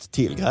ut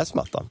till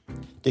gräsmattan.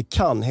 Det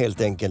kan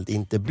helt enkelt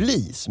inte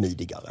bli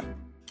smidigare.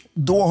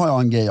 Då har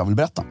jag en grej jag vill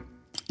berätta.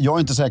 Jag är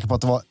inte säker på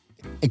att det var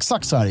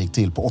exakt så här gick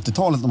till på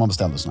 80-talet när man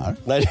beställde sån här.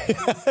 Nej,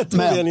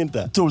 troligen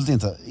inte. Troligt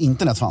inte.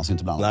 Internet fanns ju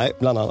inte bland annat. Nej,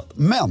 bland annat.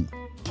 Men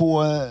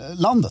på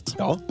landet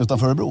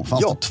utanför Örebro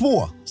fanns det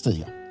 2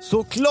 stigar.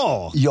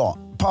 Såklart! Ja,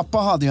 pappa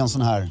hade ju en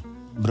sån här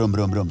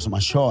brum som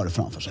man kör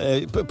framför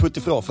sig.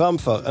 Puttifrån,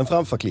 en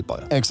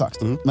framförklippare. Exakt.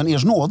 Men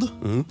Ers nåd,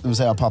 det vill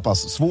säga pappas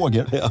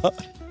svåger,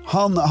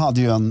 han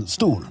hade ju en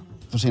stor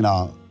för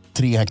sina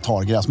 3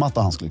 hektar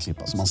gräsmatta han skulle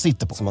klippa, som han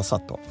sitter på. Som han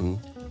satt på.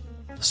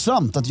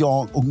 Samt att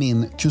jag och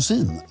min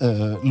kusin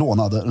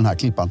lånade den här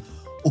klippan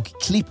och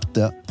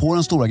klippte på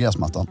den stora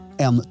gräsmattan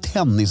en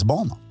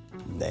tennisbana.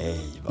 Nej,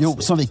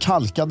 vad som vi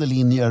kalkade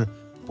linjer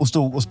och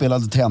stod och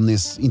spelade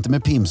tennis, inte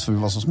med Pims för vi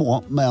var så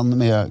små, men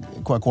med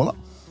Coca-Cola.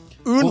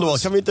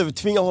 Underbart, kan vi inte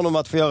tvinga honom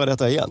att få göra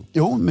detta igen?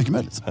 Jo, mycket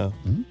möjligt. Ja.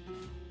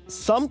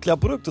 Samtliga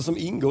produkter som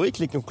ingår i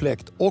Click and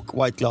Collect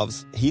och White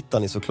Gloves hittar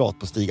ni såklart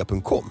på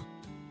stiga.com.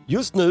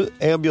 Just nu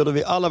erbjuder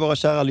vi alla våra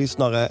kära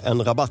lyssnare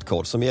en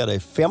rabattkod som ger dig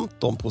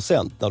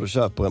 15% när du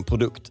köper en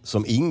produkt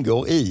som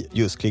ingår i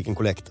just Click and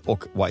Collect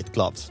och White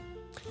Gloves.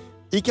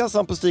 I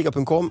kassan på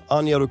stiga.com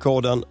anger du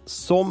koden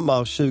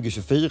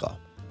SOMMAR2024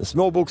 med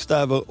små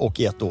bokstäver och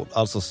ett ord.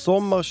 Alltså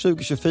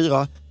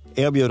SOMMAR2024.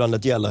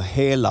 Erbjudandet gäller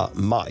hela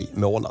maj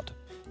månad.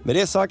 Med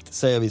det sagt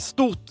säger vi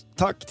stort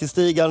tack till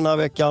Stiga den här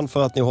veckan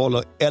för att ni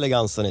håller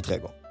elegansen i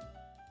trädgården.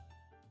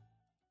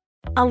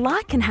 A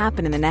lot can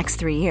happen in the next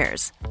 3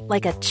 years.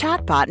 Like a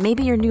chatbot may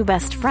be your new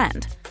best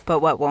friend.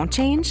 But what won't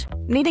change?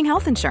 Needing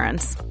health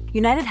insurance.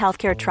 United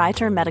Healthcare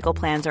Tri-Term Medical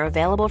Plans are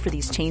available for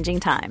these changing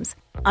times.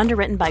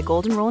 Underwritten by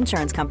Golden Rule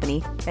Insurance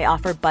Company, they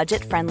offer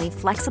budget-friendly,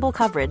 flexible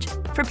coverage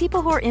for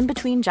people who are in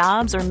between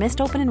jobs or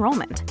missed open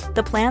enrollment.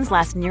 The plans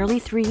last nearly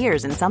 3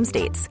 years in some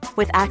states,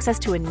 with access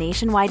to a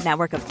nationwide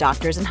network of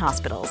doctors and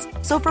hospitals.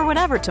 So for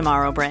whatever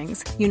tomorrow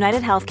brings,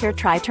 United Healthcare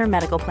Tri-Term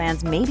Medical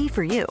Plans may be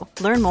for you.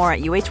 Learn more at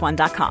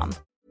uh1.com.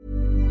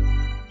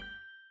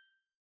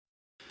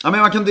 Ja, men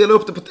man kan dela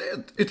upp det på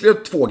ytterligare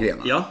 2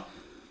 grenar. Ja.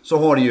 Så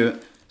har du ju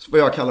vad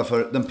jag kallar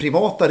för den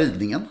privata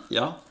ridningen.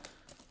 Ja.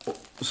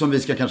 Som vi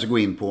ska kanske gå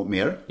in på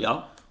mer.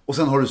 Ja. Och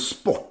sen har du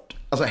sport.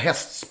 Alltså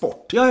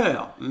hästsport.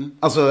 Ja.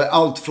 Alltså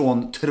allt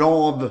från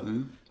trav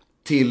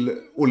till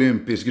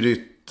olympisk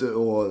rytt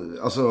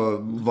och alltså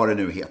vad det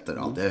nu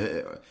heter.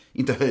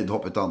 Inte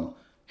höjdhopp utan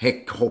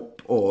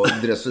häckhopp och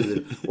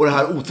dressyr. Och det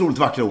här otroligt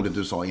vackra ordet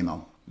du sa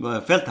innan.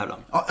 Fälttävlan.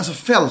 Ja, alltså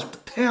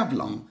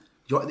fälttävlan.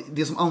 Ja,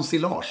 det är som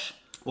ensilage.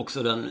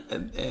 Också den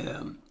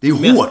det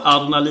är mest hårt.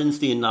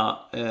 Adrenalinstinna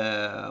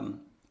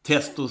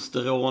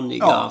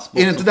testosteroniga sport.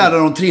 Är det inte där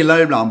de trillar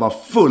ibland bara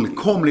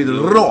fullkomligt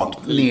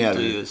rakt ner?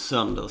 Det är ju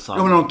sönder samma.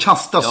 Ja, men de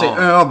kastar sig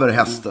över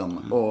hästen.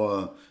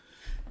 Och,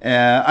 det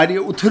är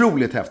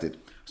otroligt häftigt.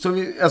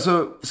 Så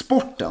alltså,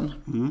 sporten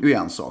är ju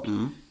en sak.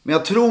 Men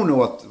jag tror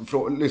nog att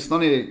lyssnar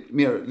ni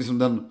mer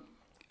liksom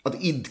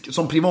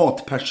som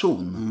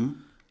privatperson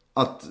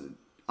att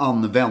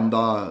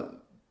använda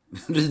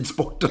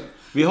ridsporten.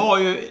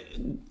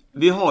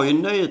 Vi har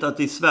ju nöjet att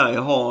i Sverige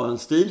ha en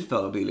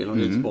stilförebild inom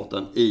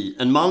ridsporten i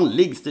en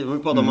manlig stil, om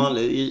vi pratar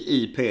manlig,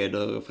 i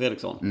Peder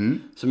Fredriksson,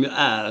 som ju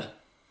är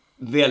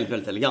väldigt,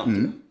 väldigt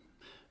elegant.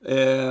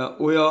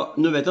 Och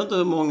nu vet jag inte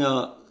hur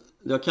många,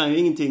 jag kan ju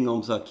ingenting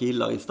om så här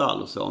killar i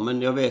stall och så,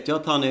 men jag vet ju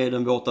att han är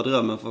den våta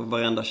drömmen för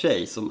varenda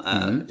tjej som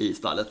är i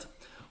stallet.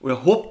 Och jag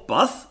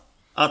hoppas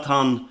att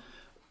han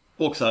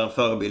också är en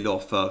förebild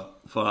då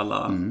för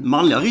alla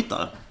manliga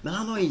ryttare. Men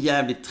han har en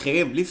jävligt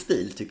trevlig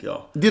stil, tycker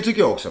jag. Det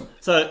tycker jag också.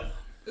 Så här,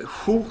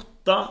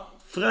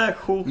 fräsch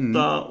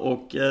skjorta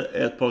och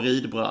ett par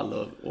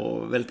ridbrallor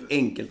och väldigt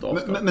enkelt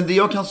avstånd. Men det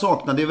jag kan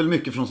sakna, det är väl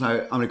mycket från så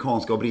här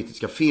amerikanska och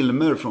brittiska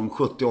filmer från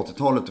 70- och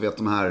 80-talet. Du vet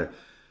de här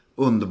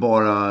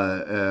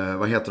underbara,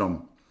 vad heter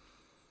de?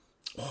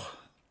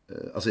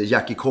 Alltså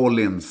Jackie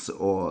Collins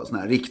och såna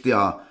här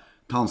riktiga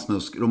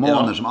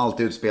tandsnuskromaner som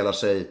alltid utspelar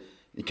sig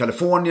i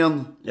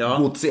Kalifornien,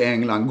 gods i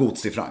England,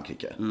 gods i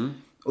Frankrike.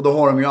 Och då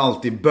har de ju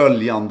alltid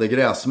böljande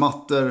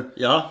gräsmattor.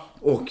 Ja.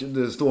 Och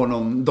det står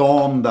någon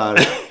dam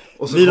där.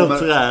 Och så vid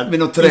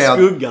något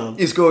träd.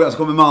 I skuggan så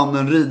kommer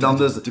mannen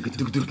ridande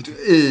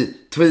i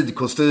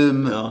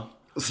tweedkostym,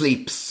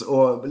 slips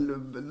och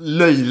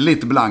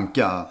löjligt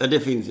blanka. Ja, det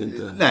finns ju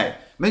inte. Nej,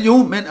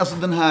 men alltså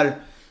den här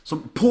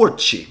som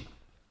Porchy,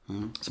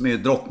 som är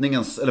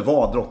drottningens, eller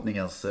var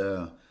drottningens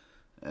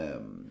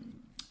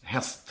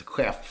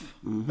hästchef,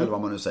 eller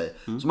vad man nu säger.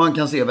 Som man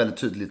kan se väldigt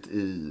tydligt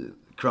i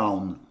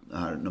Crown,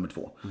 här nummer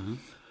 2.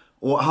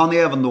 Och han är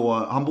även då,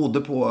 han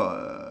bodde på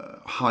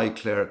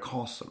Highclere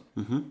Castle,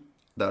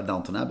 där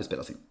Downton Abbey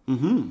spelas in.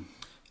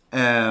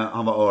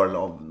 Han var Earl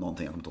av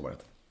någonting, jag kommer inte ihåg vad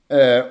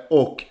det heter.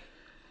 Och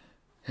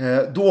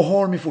då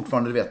har de ju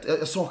fortfarande, du vet,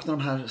 jag saknar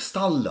de här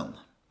stallen.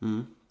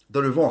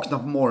 Där du vaknar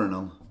på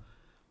morgonen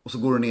och så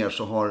går du ner,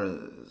 så har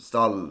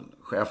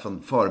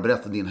stallchefen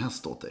förberett din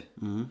häst åt dig.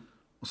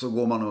 Och så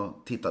går man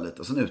och tittar lite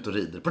och sen ut och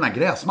rider på den här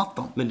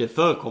gräsmattan. Men det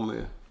förekommer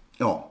ju.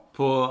 Ja.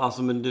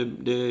 Men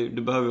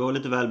du behöver ju vara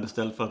lite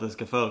välbeställd för att det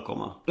ska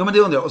förekomma. Ja, men det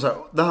undrar jag. Och så här,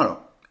 det här då.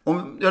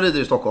 Om jag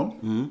rider i Stockholm.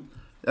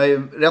 Jag är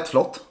rätt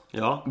flott.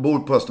 Ja. Bor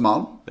på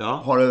Östermalm.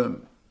 Ja. Har det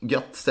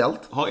gött ställt.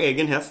 Har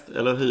egen häst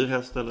eller hyr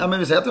häst? Eller? Ja, men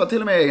vi säger att jag har till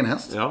och med egen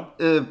häst. Ja.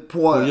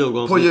 På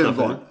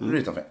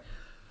Djurgården.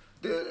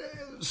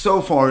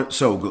 So far,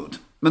 so good.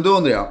 Men då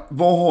undrar jag,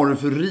 vad har du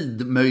för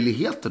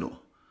ridmöjligheter då?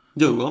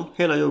 Djurgården,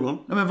 hela Djurgården.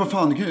 Ja, men vad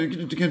fan, du kan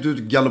ju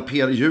inte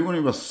galoppera. Djurgården är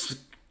ju bara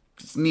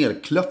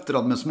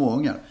nerklöttrad med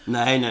småungar.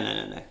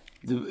 Nej.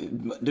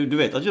 Du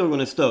vet att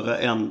Djurgården är större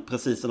än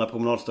precis den här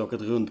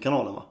promenadstråket runt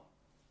kanalen, va?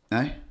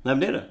 Nej. Nej, men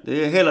det är det.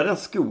 Det är hela den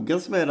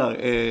skogen som är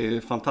där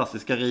är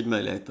fantastiska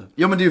ridmöjligheter.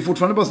 Ja, men det är ju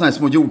fortfarande bara såna här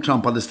små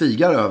jordtrampade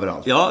stigar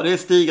överallt. Ja, det är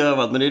stigar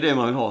överallt, men det är det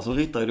man vill ha som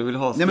ryttare. Du vill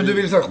ha Nej, men du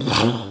vill så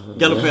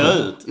galoppera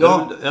ut.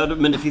 Ja,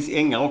 men det finns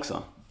ängar också.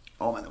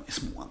 Ja, men de är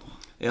små ändå.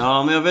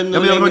 Ja, men jag vet inte.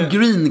 Jag vill ha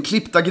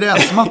greenklippta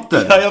gräsmattor.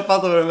 Ja, jag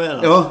fattar vad du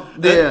menar. Ja,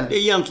 det är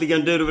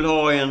egentligen det du vill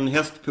ha i en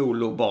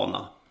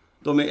hästpolobana.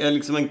 De är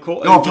liksom en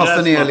fast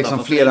den är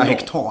liksom flera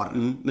hektar.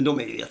 Men de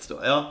är ju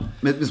jättestora, ja.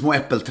 Med små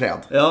äppelträd.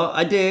 Ja,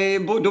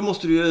 då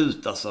måste du ju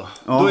ut alltså.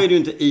 Ja. Då är du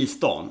inte i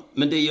stan.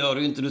 Men det gör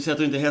du inte. Du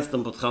sätter inte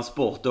hästen på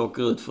transport och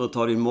åker ut för att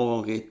ta din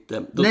morgonritt.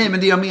 Nej, men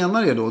det jag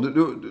menar är då,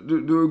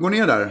 du går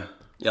ner där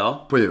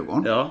på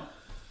Djurgården. Ja.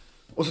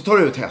 Och så tar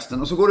du ut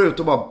hästen och så går du ut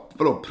och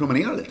bara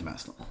promenerar lite med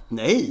hästen.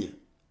 Nej.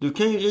 Du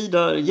kan ju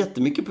rida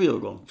jättemycket på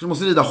Djurgården. För du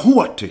måste rida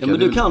hårt tycker jag.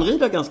 Men du kan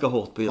rida ganska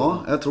hårt på Djurgården.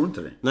 Ja, jag tror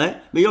inte det.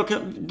 Nej, men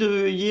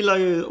du gillar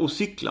ju att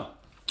cykla.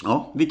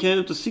 Ja. Vi kan ju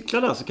ut och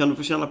cykla där så kan du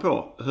få känna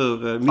på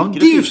hur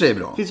mycket det är ju för sig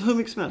bra. Det finns hur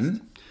mycket som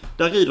helst.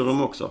 Där rider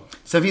de också.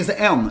 Sen finns det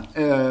en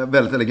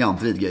väldigt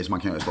elegant ridgrej som man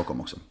kan göra i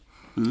Stockholm också.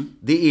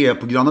 Det är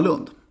på Gröna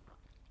Lund.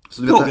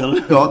 Så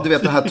du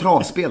vet det här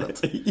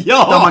travspelet.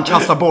 Ja! Där man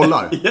kastar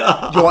bollar.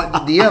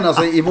 Ja! Det är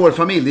alltså i vår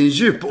familj, det är en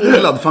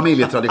djupodlad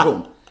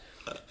familjetradition.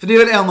 För det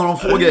är väl en av de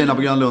få grejerna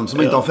på Gröna Lund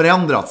som inte har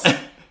förändrats.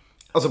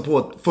 Alltså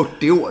på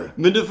 40 år.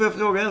 Men du, får jag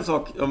fråga en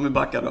sak om vi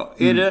backar då.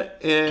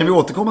 Kan vi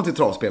återkomma till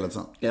travspelet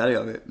sen? Ja, det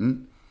gör vi.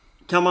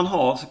 Kan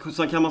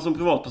man som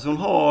privatperson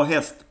ha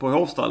häst på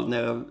hovstall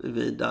nere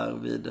vid...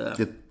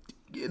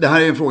 Det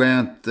här är en fråga jag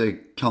inte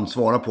kan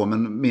svara på,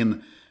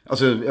 men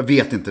jag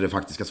vet inte det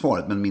faktiska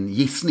svaret, men min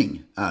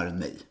gissning är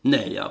nej.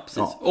 Nej, ja, precis.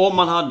 Ja. Om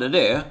man hade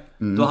det,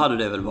 då hade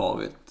det väl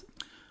varit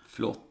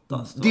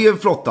flottast? Det är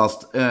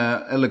flottast,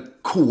 eller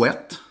K1.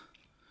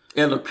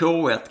 Eller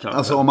K1 kanske.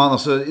 Alltså om man,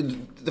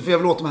 det får jag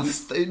väl låta mig.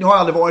 Nu har jag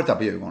aldrig varit där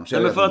på Djurgården.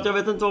 Nej, men för att jag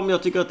vet inte om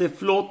jag tycker att det är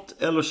flott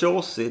eller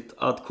tjåsigt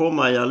att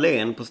komma i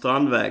Allén på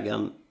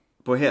Strandvägen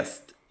på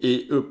häst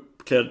i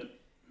uppklädd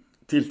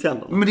till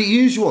tänderna. Men det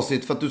är ju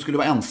tjåsigt för att du skulle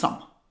vara ensam.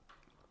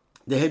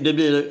 Det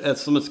blir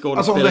som ett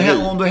skådespel.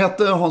 Alltså om du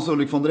hette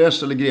Hans-Ulrik von der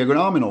Esch eller Gregor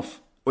Aminoff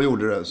och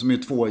gjorde det, som är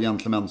 2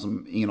 gentlemän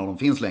som ingen av dem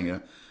finns längre,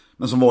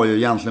 men som var ju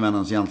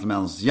gentlemännens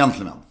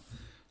gentlemän.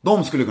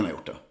 De skulle kunna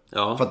gjort det.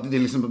 Ja. För att det är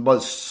liksom bara,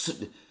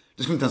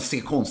 det skulle inte ens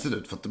se konstigt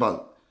ut, för att det bara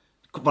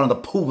varenda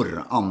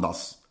por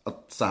andas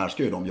att så här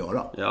ska ju de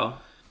göra. Ja.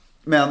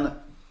 Men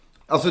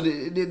alltså det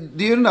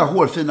är ju den där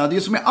hårfina, det är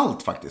som med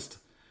allt faktiskt.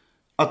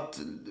 Att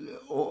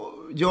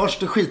görs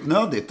det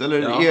skitnödigt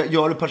eller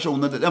gör det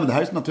personen, men det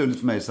här är så naturligt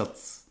för mig så att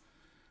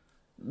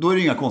då är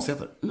det inga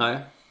konstigheter. Nej.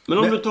 Men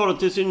om du tar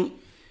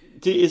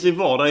det i sin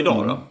vardag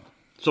idag då,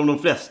 som de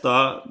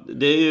flesta,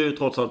 det är ju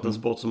trots allt en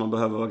sport som man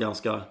behöver vara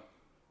ganska,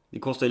 det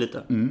kostar ju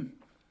lite.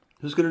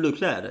 Hur skulle du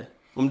klä dig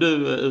om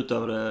du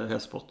utövade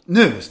hästsport?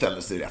 Nu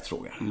ställdes det rätt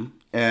fråga.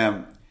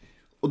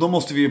 Och då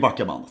måste vi ju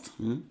backa bandet.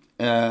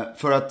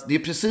 För att det är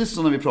precis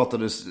som när vi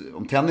pratade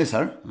om tennis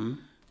här.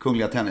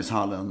 Kungliga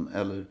tennishallen.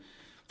 Eller,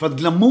 för att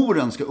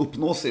glamouren ska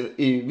uppnås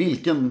i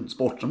vilken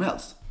sport som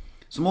helst,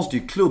 så måste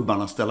ju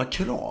klubbarna ställa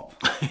krav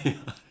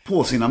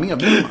på sina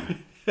medlemmar.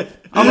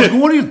 Annars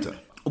går det ju inte.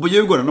 Och på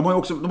Djurgården, de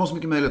har så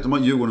mycket möjlighet. De har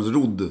Djurgårdens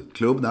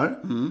roddklubb där.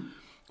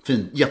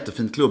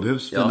 Jättefint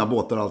klubbhus, fina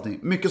båtar och allting.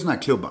 Mycket sådana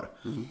här klubbar.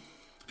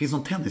 Finns det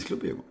någon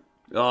tennisklubb i Djurgården?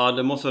 Ja,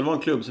 det måste väl vara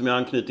en klubb som är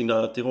anknytning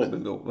där till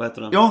Robinbo. Vad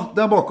heter den? Ja,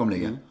 där bakom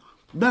ligger.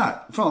 Där,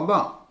 fan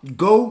bara.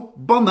 Go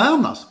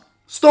bananas.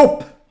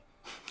 Stopp!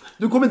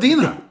 Du kommer inte in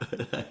här.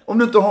 Om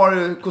du inte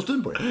har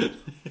kostym på dig.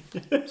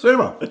 Så är det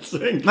bara.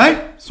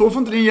 Nej, så får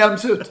inte din hjälm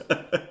se ut.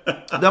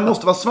 Den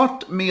måste vara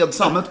svart med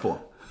sammet på.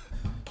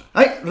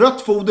 Nej,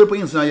 rött foder på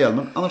insidan av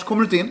hjälmen. Annars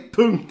kommer du inte in.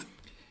 Punkt.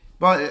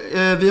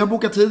 Vi har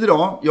bokat tid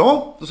idag.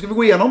 Ja, då ska vi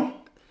gå igenom.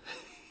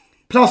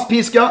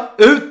 Plastpiska,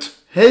 ut.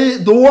 Hej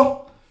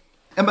då.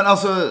 Men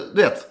alltså,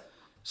 du vet.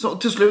 Så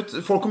till slut,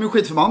 folk kommer ju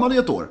skitförbannade i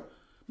ett år.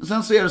 Men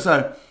sen så är det så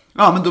här.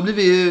 Ja, men då blir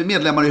vi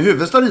medlemmar i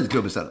Huvudsta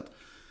ridklubb istället.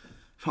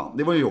 Fan,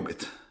 det var ju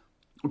jobbigt.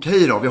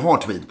 Okej då, vi har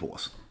tweed på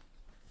oss.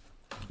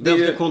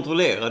 Det ska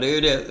kontrollera, det är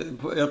ju det.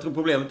 Jag tror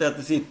problemet är att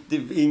det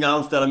sitter inga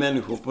anställda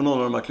människor på någon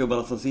av de här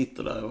klubbarna som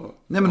sitter där.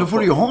 Nej, men då får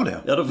du ju ha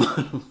det. Ja, då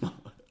får...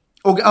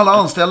 Och alla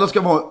anställda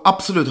ska vara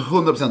absolut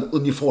 100%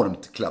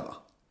 uniformt klädda.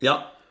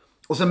 Ja.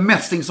 Och sen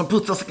mässing som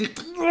putsas till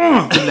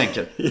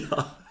länker.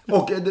 Ja.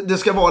 Och det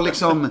ska vara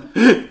liksom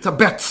så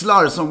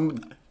betslar som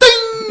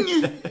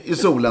ding i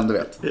solen, du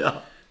vet. Ja.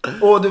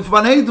 Och du får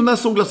bara, nej, de där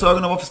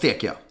solglasögonen var för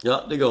stekiga.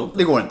 Ja, det går inte.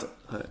 Det går inte.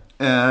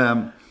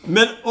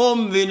 Men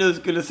om vi nu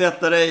skulle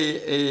sätta dig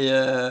i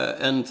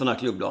en sån här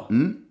klubb då.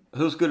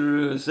 Hur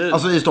skulle du se ut?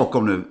 Alltså i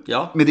Stockholm nu.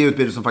 Ja. Med det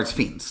utbudet som faktiskt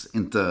finns.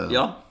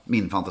 Inte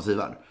min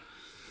fantasivärld.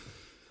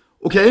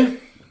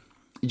 Okej.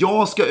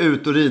 Jag ska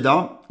ut och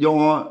rida.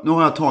 Nu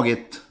har jag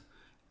tagit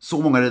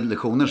så många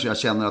ridlektioner så jag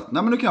känner att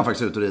nej, men nu kan jag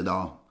faktiskt ut och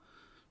rida.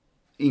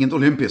 Inget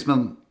olympiskt,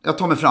 men jag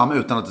tar mig fram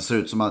utan att det ser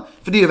ut som att...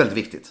 För det är väldigt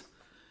viktigt.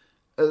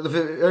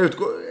 Jag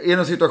utgår i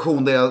en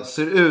situation där jag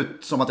ser ut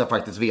som att jag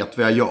faktiskt vet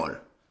vad jag gör.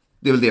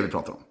 Det är väl det vi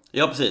pratar om.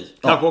 Ja, precis.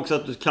 Kanske också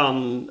att du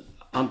kan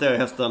hantera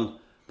hästen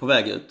på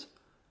väg ut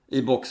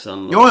i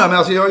boxen. Ja, men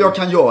alltså jag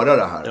kan göra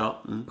det här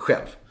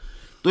själv.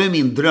 Då är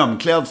min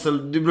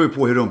drömklädsel, det beror ju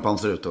på hur rumpan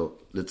ser ut och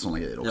lite sådana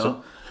grejer också.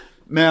 Ja.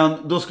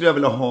 Men då skulle jag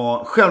vilja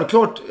ha,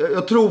 självklart,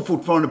 jag tror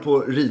fortfarande på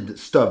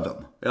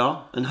ridstöveln.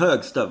 Ja, en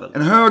hög stövel.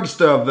 En hög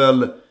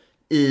stövel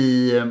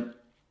i...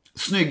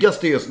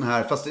 Snyggast är ju sån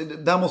här, fast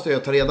där måste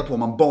jag ta reda på om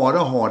man bara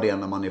har det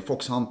när man är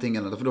foxhunting,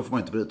 eller för då får man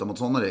inte bryta mot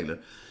sådana regler.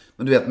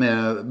 Men du vet,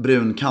 med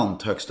brun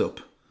kant högst upp.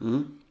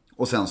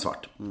 Och sen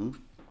svart.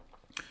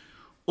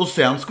 Och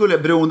sen skulle,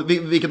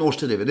 vilken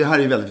årstid är vi? Det här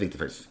är ju väldigt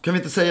viktigt faktiskt. Kan vi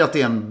inte säga att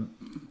det är en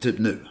typ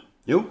nu?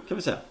 Jo, kan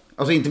vi säga.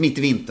 Alltså inte mitt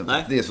i vintern.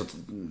 Nej. Det är så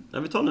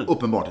vi tar nu.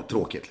 Uppenbart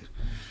tråkigt.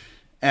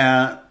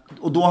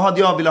 Och då hade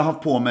jag velat ha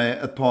på mig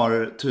ett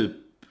par typ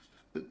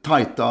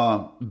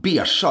tajta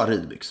beigea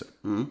ridbyxor.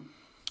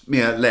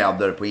 Med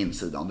läder på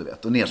insidan, du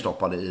vet. Och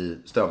nedstoppade i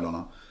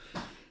stövlarna.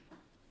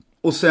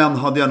 Och sen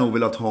hade jag nog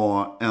velat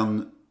ha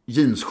en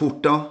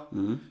jeansskjorta.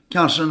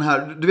 Kanske den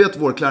här, du vet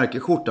vår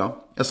Clarke-skjorta.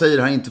 Jag säger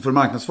det här inte för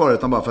marknadsföra,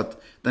 utan bara för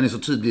att den är så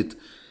tydligt.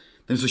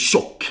 Den är så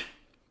tjock.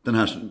 Den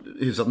här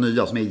hyfsat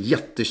nya som är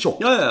jättetjock.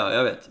 Ja,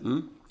 jag vet.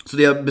 Så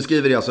det jag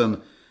beskriver är alltså en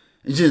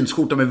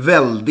jeansskjorta med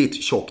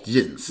väldigt tjockt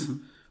jeans.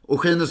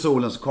 Och skiner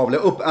solen så kavlar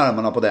jag upp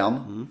ärmarna på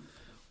den.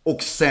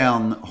 Och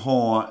sen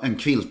ha en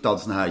kviltad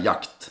sån här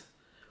jakt.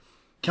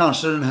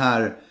 Kanske den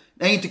här,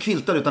 nej inte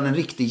kviltad utan en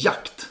riktig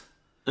jakt.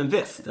 En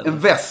väst eller? En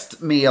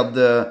väst med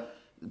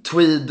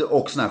tweed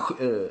och såna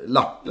här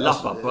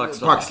lappar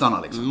på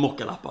axlarna liksom.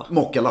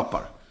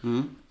 Mockalappar.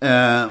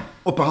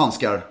 Och på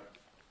handskar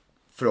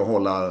för att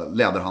hålla,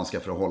 läderhandskar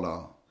för att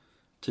hålla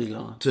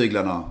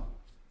tyglarna.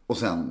 Och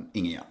sen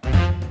ingen hjälp.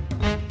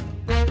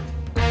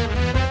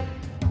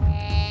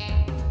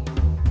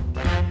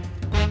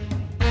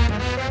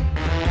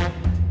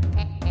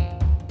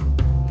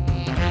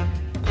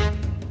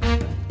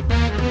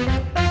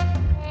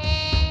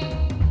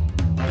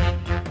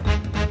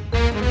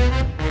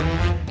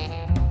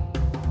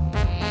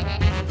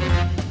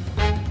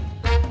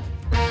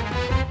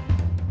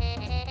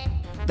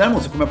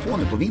 Däremot så kommer jag på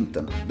nu på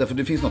vintern. Därför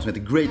det finns något som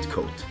heter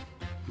greatcoat.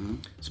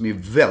 Som är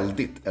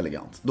väldigt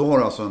elegant. Då har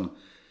du alltså en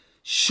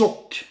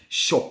tjock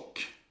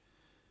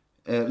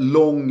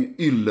lång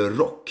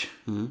yllerock.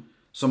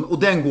 Och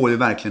den går ju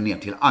verkligen ner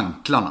till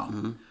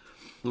anklarna.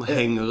 De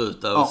hänger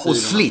ut över sidorna. Och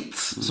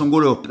slits som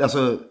går upp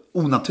alltså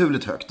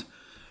onaturligt högt.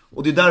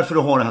 Och det är därför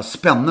du har det här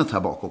spännet här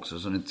bak också.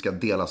 Så det inte ska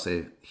dela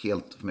sig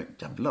helt för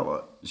mycket. Jävlar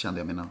vad kände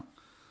jag mina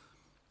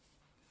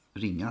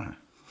ringar här.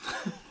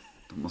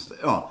 De måste,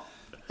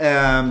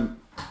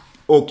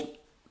 och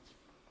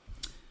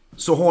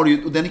så har du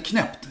ju, och den är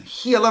knäppt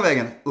hela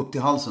vägen upp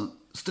till halsen,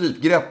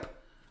 strypgrepp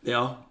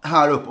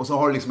här upp, och så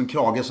har du liksom en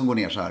krage som går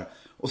ner så här,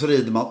 och så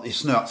rider man i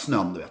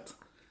snön, du vet.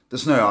 Det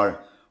snöar,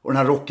 och den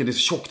här rocken, det är så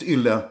tjockt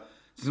ylle,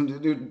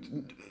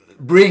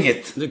 bring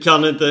it. Du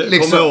kan inte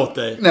liksom komma åt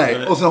dig.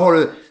 Nej, och så har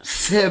du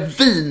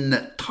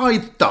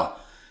svintajta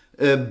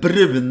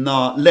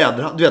bruna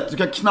läder, du vet, du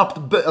kan knappt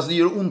alltså det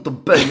gör ont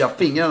att böja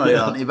fingrarna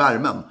redan i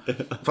värmen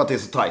för att det är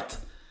så tajt.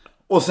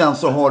 Och sen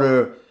så har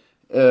du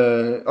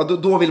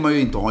då vill man ju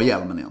inte ha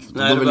hjälmen egentligen.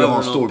 Nej, då vill du ha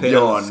en stor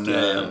björn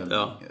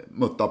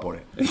mutta på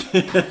dig.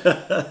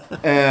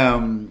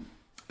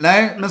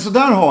 Nej, men så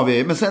där har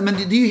vi. Men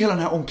det är ju hela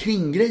den här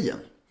omkringgrejen.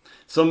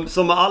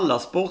 Som alla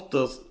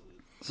sporter,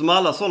 som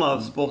alla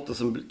sådana sporter,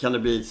 som kan det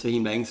bli så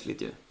himla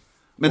ängsligt ju.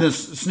 Men den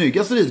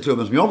snyggaste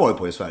ridklubben som jag har varit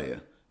på i Sverige,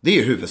 det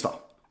är Huvudsta.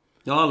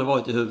 Jag har aldrig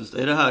varit i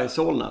Huvudsta. Är det här i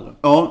Solna eller?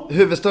 Ja,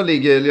 Huvudsta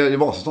ligger i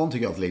Vasastan,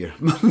 tycker jag att det ligger.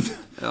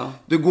 Ja.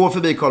 Du går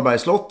förbi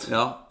Karlbergs slott.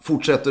 Ja.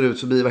 Fortsätter ut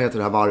förbi, vad heter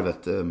det här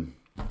varvet?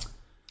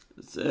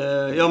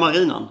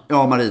 Marinan.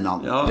 Ja,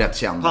 Marinan. Ja. Rätt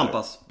känd.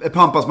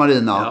 Pampas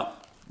Marina. Ja.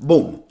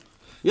 Boom.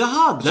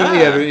 Jaha, så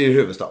är vi i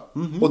Huvudsta.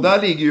 Och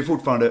där ligger ju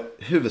fortfarande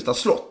Huvudsta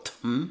slott.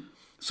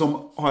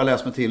 Som har jag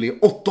läst mig till i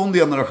 8:e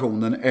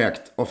generationen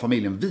ägt av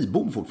familjen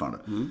Wibom fortfarande.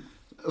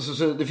 Alltså,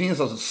 så det finns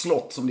alltså ett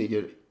slott som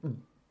ligger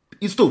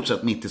i stort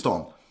sett mitt i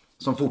stan,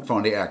 som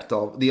fortfarande är ägt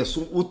av. Det är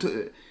så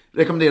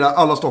rekommenderar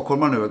alla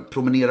stockholmare nu att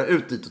promenera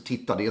ut dit och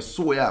titta. Det är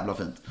så jävla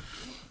fint.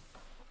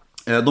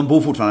 De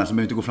bor fortfarande, så de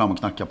behöver inte gå fram och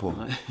knacka på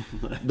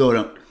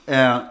dörren.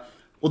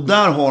 Och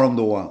där har de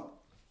då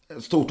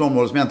ett stort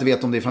område som jag inte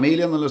vet om det är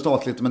familjen eller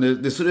statligt,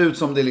 men det ser ut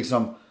som det är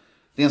liksom,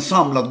 det är en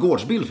samlad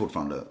gårdsbild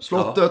fortfarande.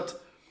 Slottet,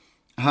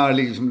 här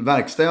ligger liksom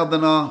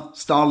verkstäderna,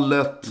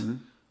 stallet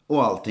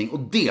och allting. Och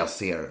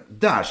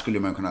där skulle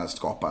man kunna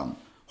skapa en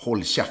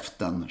håll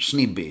käften,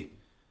 snibbig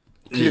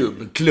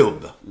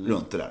klubb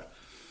runt det där.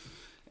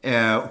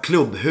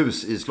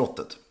 Klubbhus i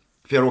slottet.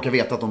 För jag råkar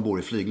veta att de bor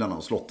i Flyglarna,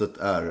 och slottet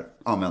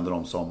använder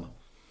dem som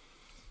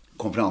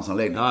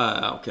konferensanläggning.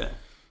 Ja, okej.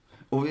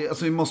 Och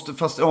vi måste,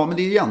 men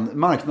det är igen,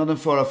 marknaden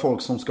för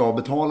folk som ska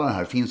betala det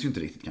här finns ju inte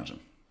riktigt kanske.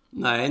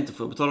 Nej, inte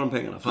för att betala de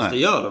pengarna. Fast det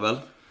gör det väl.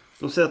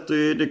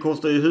 Det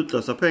kostar ju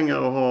hutlösa pengar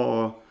att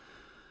ha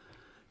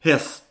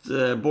häst,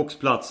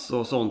 boxplats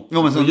och sånt.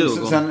 Ja, men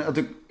sen att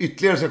det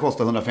ytterligare ska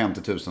kosta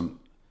 150 000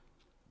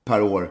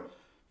 per år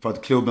för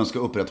att klubben ska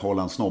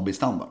upprätthålla en snobbig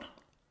standard.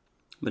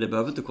 Men det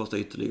behöver inte kosta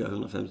ytterligare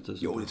 150 000.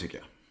 Jo, det tycker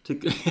jag.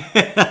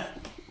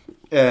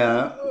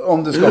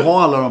 Om du ska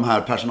ha alla de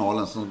här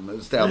personalen som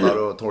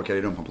städar och torkar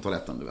i rumpan på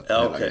toaletten, du vet.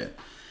 Ja, okej.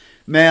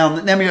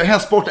 Men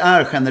hästsport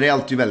är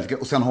generellt ju väldigt,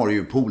 och sen har du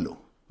ju polo.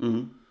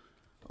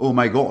 Oh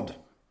my god,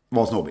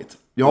 vad snobbigt.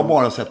 Jag har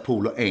bara sett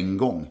polo en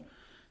gång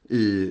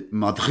i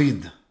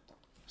Madrid.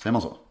 Säger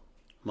man så?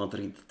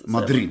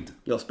 Madrid.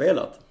 Jag har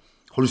spelat.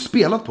 Har du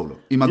spelat polo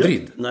i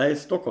Madrid? Nej,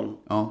 Stockholm.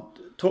 Ja.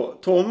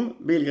 Tom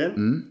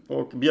Billgren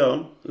och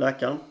Björn,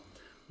 läkaren,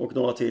 och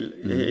några till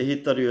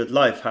hittade ju ett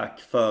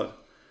lifehack för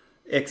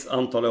x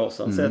antal år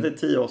sedan. Säg att det är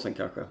 10 år sedan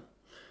kanske.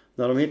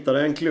 När de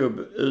hittade en klubb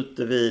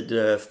ute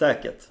vid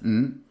Stäket.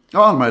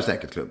 Ja, Almare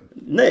Stäket-klubb.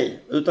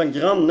 Nej, utan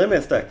granne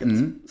med Stäket.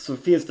 Så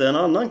finns det en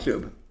annan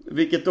klubb.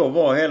 Vilket då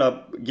var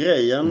hela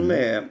grejen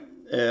med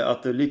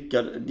att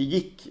det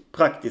gick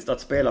praktiskt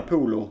att spela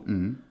polo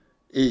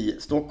i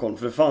Stockholm.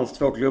 För det fanns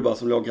 2 klubbar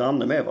som låg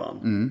granne med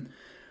varandra.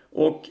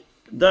 Och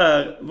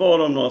där var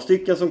de några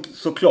stycken som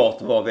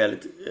såklart var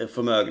väldigt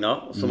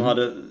förmögna. Som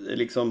hade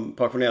liksom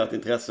passionerat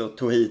intresse och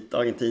tog hit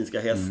argentinska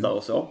hästar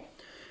och så.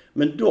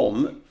 Men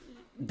de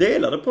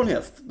delade på en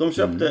häst.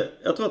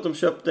 Jag tror att de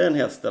köpte en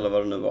häst eller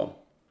vad det nu var.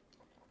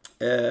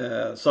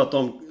 Så att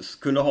de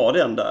kunde ha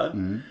den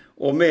där.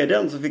 Och med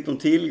den så fick de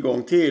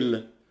tillgång till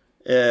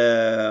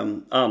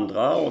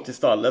andra och till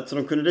stallet. Så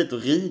de kunde dit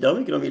och rida hur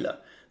mycket de ville.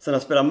 Sen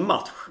att spela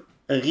match,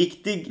 en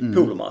riktig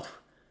polomatch,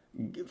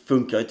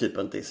 funkar ju typ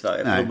inte i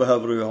Sverige. För då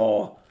behöver du ju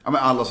ha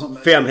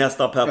 5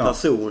 hästar per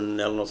person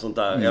eller något sånt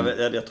där.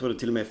 Jag tror det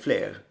till och med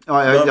fler.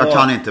 Ja, jag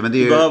kan inte. Men det är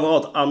ju... Du behöver ha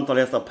ett antal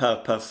hästar per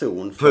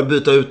person. För att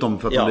byta ut dem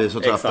för att de blir så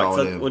trötta.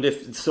 Exakt, och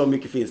så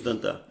mycket finns det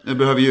inte. Du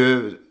behöver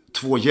ju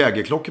 2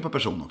 jägerklockor per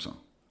person också.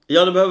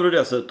 Ja, det behöver du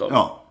dessutom.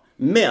 Ja.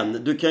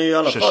 Men du kan ju i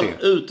alla fall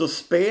ut och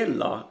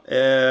spela.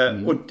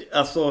 Och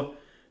alltså,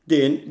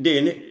 det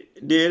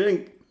är den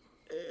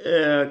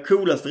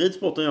coolaste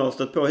ridsporten jag har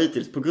stött på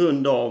hittills. På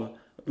grund av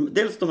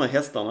dels de här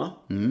hästarna.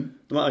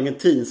 De här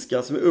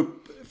argentinska som är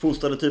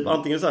uppfostrade typ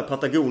antingen så här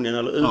Patagonien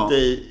eller ute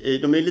i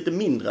de är lite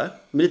mindre.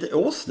 De är lite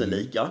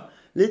åsnelika.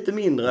 Lite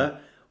mindre.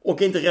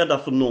 Och är inte rädda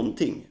för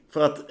någonting.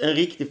 För att en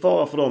riktig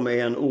fara för dem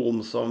är en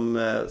orm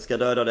som ska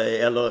döda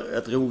dig. Eller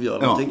ett rovdjur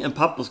eller någonting. En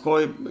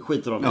papperskorg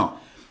skiter de i.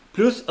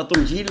 Plus att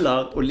de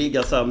gillar att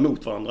ligga så här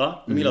mot varandra.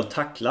 De gillar att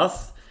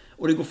tacklas.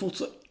 Och det går fort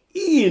så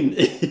in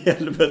i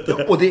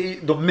helvete. Och det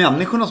är de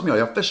människorna som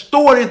jag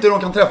förstår inte hur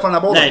de kan träffa den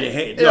här bollen.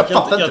 Nej,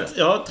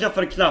 jag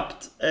träffade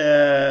knappt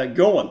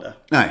gående.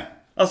 Nej.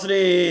 Alltså det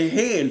är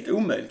helt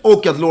omöjligt.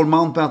 Och att Lord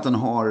Mountbatten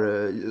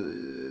har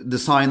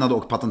designade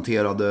och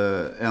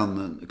patenterade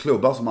en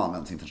klubba som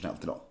används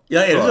internationellt idag.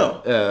 Ja, är det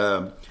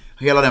så?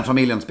 Hela den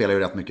familjen spelar ju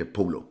rätt mycket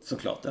polo.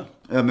 Såklart,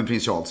 Men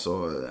Prins Charles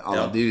och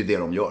alla, det är ju det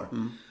de gör.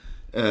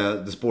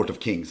 The Sport of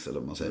Kings, eller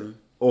vad man säger.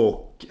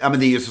 Och men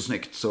det är ju så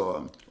snyggt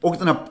så. Och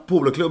den här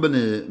poloklubben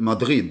i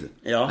Madrid.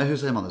 Ja. Nej, hur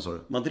säger man det, så?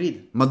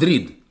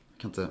 Madrid.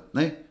 Kan inte.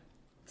 Nej.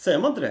 Säger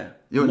man inte det?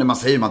 Jo, man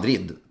säger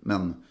Madrid,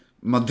 men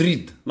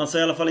Madrid. Man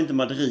säger i alla fall inte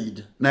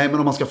Madrid. Nej, men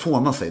om man ska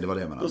fåna sig, det var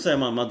det jag menade. Då säger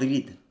man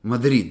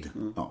Madrid.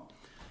 Ja.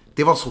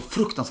 Det var så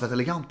fruktansvärt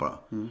elegant bara.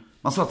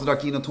 Man satt och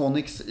drack gin och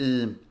tonics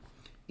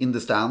in the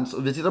stands.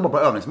 Och vi tittade bara på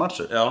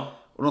övningsmatcher. Ja.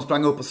 Och de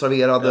sprang upp och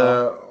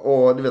serverade.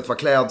 Och du vet, var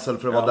klädsel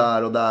för att vara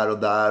där och där och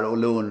där. Och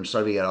lunch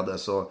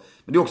serverades.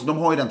 Men det är också, de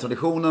har ju den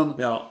traditionen.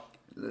 Ja.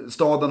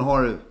 Staden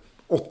har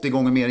 80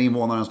 gånger mer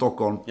invånare än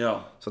Stockholm.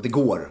 Ja. Så att det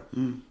går.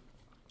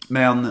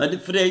 Men...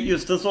 För det är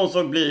just en sån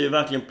sak blir ju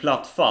verkligen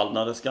platt fall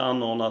när det ska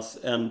anordnas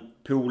en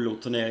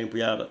poloturnering på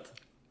Gärdet.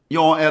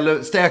 Ja,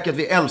 eller Stäket,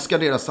 vi älskar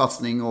deras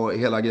satsning och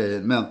hela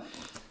grejen. Men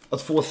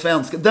att få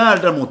svenska... Där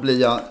däremot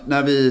blir jag,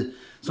 när vi...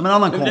 Som en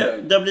annan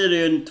där blir det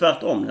ju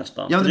tvärtom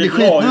nästan. Ja, men det blir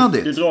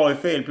skitnödigt. Det drar ju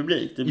fel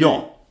publik.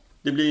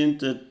 Det blir ju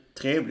inte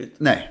trevligt.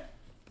 Nej.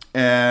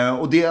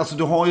 Och det, alltså,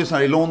 du har ju så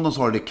här, i London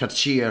så har du det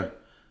Cartier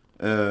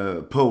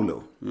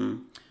Polo.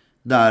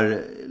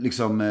 Där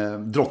liksom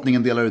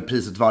drottningen delar ut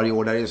priset varje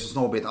år. Där det är så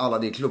snobbigt, alla,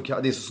 det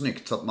är så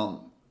snyggt så att man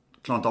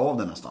klarar inte av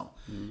det nästan.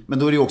 Men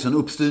då är det ju också en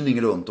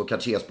uppstyrning runt och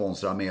Cartier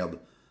sponsrar med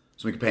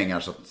så mycket pengar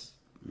så att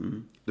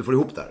du får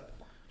ihop där.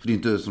 För det är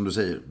inte, som du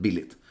säger,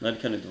 billigt. Nej,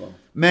 det kan det inte vara.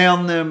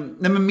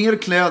 Men mer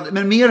kläd,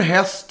 men mer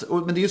häst,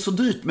 men det är ju så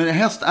dyrt. Men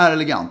häst är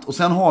elegant. Och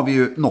sen har vi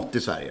ju något i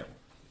Sverige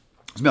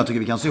som jag tycker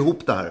vi kan se ihop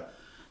det här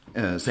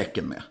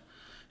säcken med.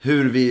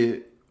 Hur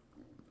vi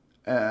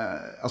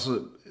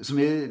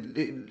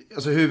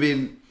hur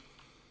vi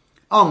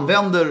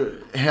använder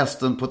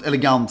hästen på ett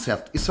elegant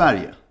sätt i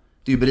Sverige.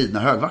 Det är ju beridna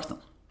högvakten.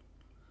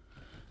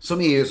 Som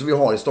vi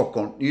har i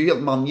Stockholm. Det är ju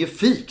helt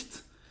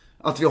magnifikt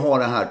att vi har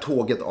det här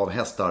tåget av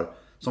hästar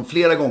som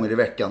flera gånger i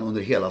veckan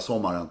under hela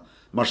sommaren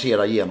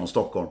marscherar genom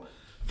Stockholm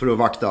för att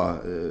vakta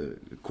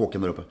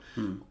kåken där uppe.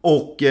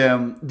 Och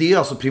det är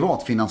alltså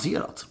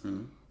privatfinansierat.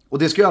 Och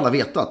det ska ju alla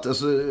veta att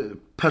alltså,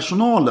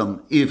 personalen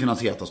är ju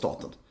finansierat av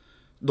staten.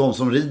 De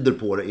som rider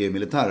på det är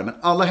militärer. Men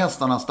alla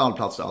hästarna,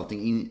 stallplatser,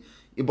 allting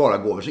är bara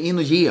gåvor. Så in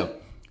och ge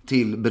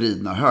till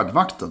beridna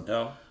högvakten.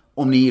 Ja.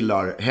 Om ni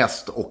gillar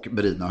häst och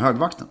beridna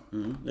högvakten.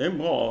 Det är en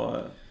bra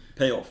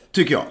payoff.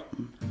 Tycker jag.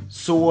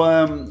 Så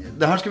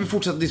det här ska vi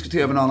fortsätta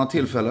diskutera vid något annat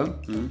tillfälle.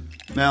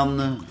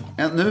 Men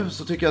nu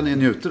så tycker jag att ni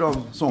njuter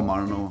av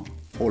sommaren och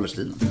håller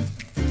stilen.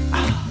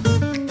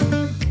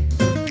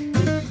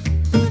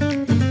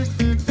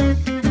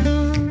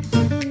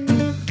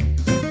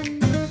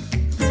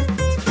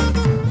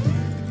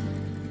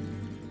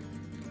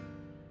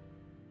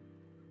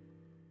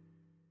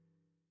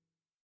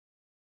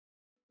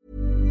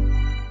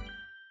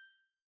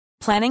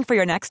 Planning for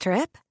your next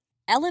trip?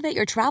 Elevate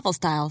your travel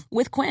style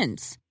with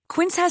Quince.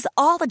 Quince has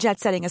all the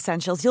jet-setting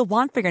essentials you'll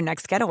want for your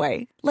next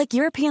getaway, like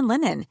European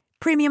linen,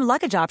 premium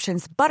luggage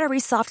options, buttery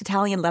soft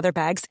Italian leather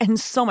bags, and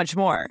so much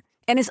more.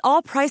 And is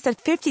all priced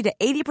at 50 to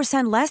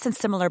 80% less than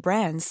similar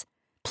brands.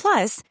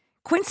 Plus,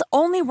 Quince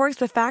only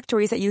works with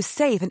factories that use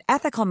safe and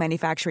ethical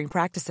manufacturing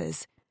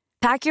practices.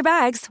 Pack your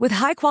bags with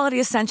high-quality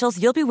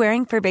essentials you'll be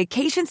wearing for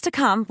vacations to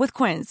come with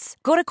Quince.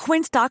 Go to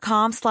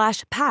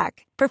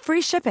quince.com/pack for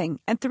free shipping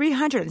and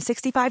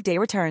 365-day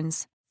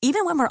returns.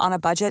 Even when we're on a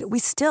budget, we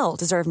still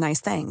deserve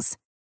nice things.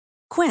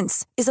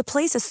 Quince is a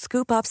place to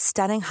scoop up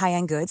stunning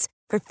high-end goods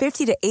for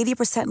 50 to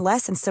 80%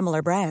 less than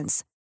similar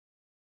brands.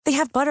 They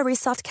have buttery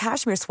soft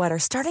cashmere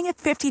sweaters starting at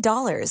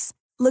 $50,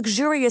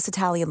 luxurious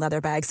Italian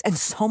leather bags, and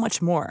so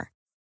much more.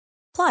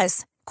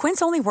 Plus,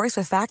 Quince only works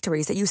with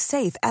factories that use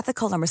safe,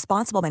 ethical, and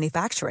responsible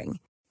manufacturing.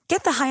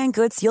 Get the high-end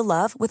goods you'll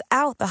love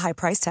without the high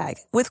price tag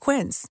with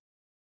Quince.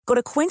 Go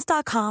to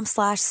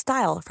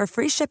quince.com/style for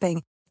free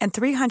shipping and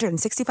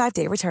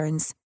 365-day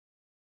returns.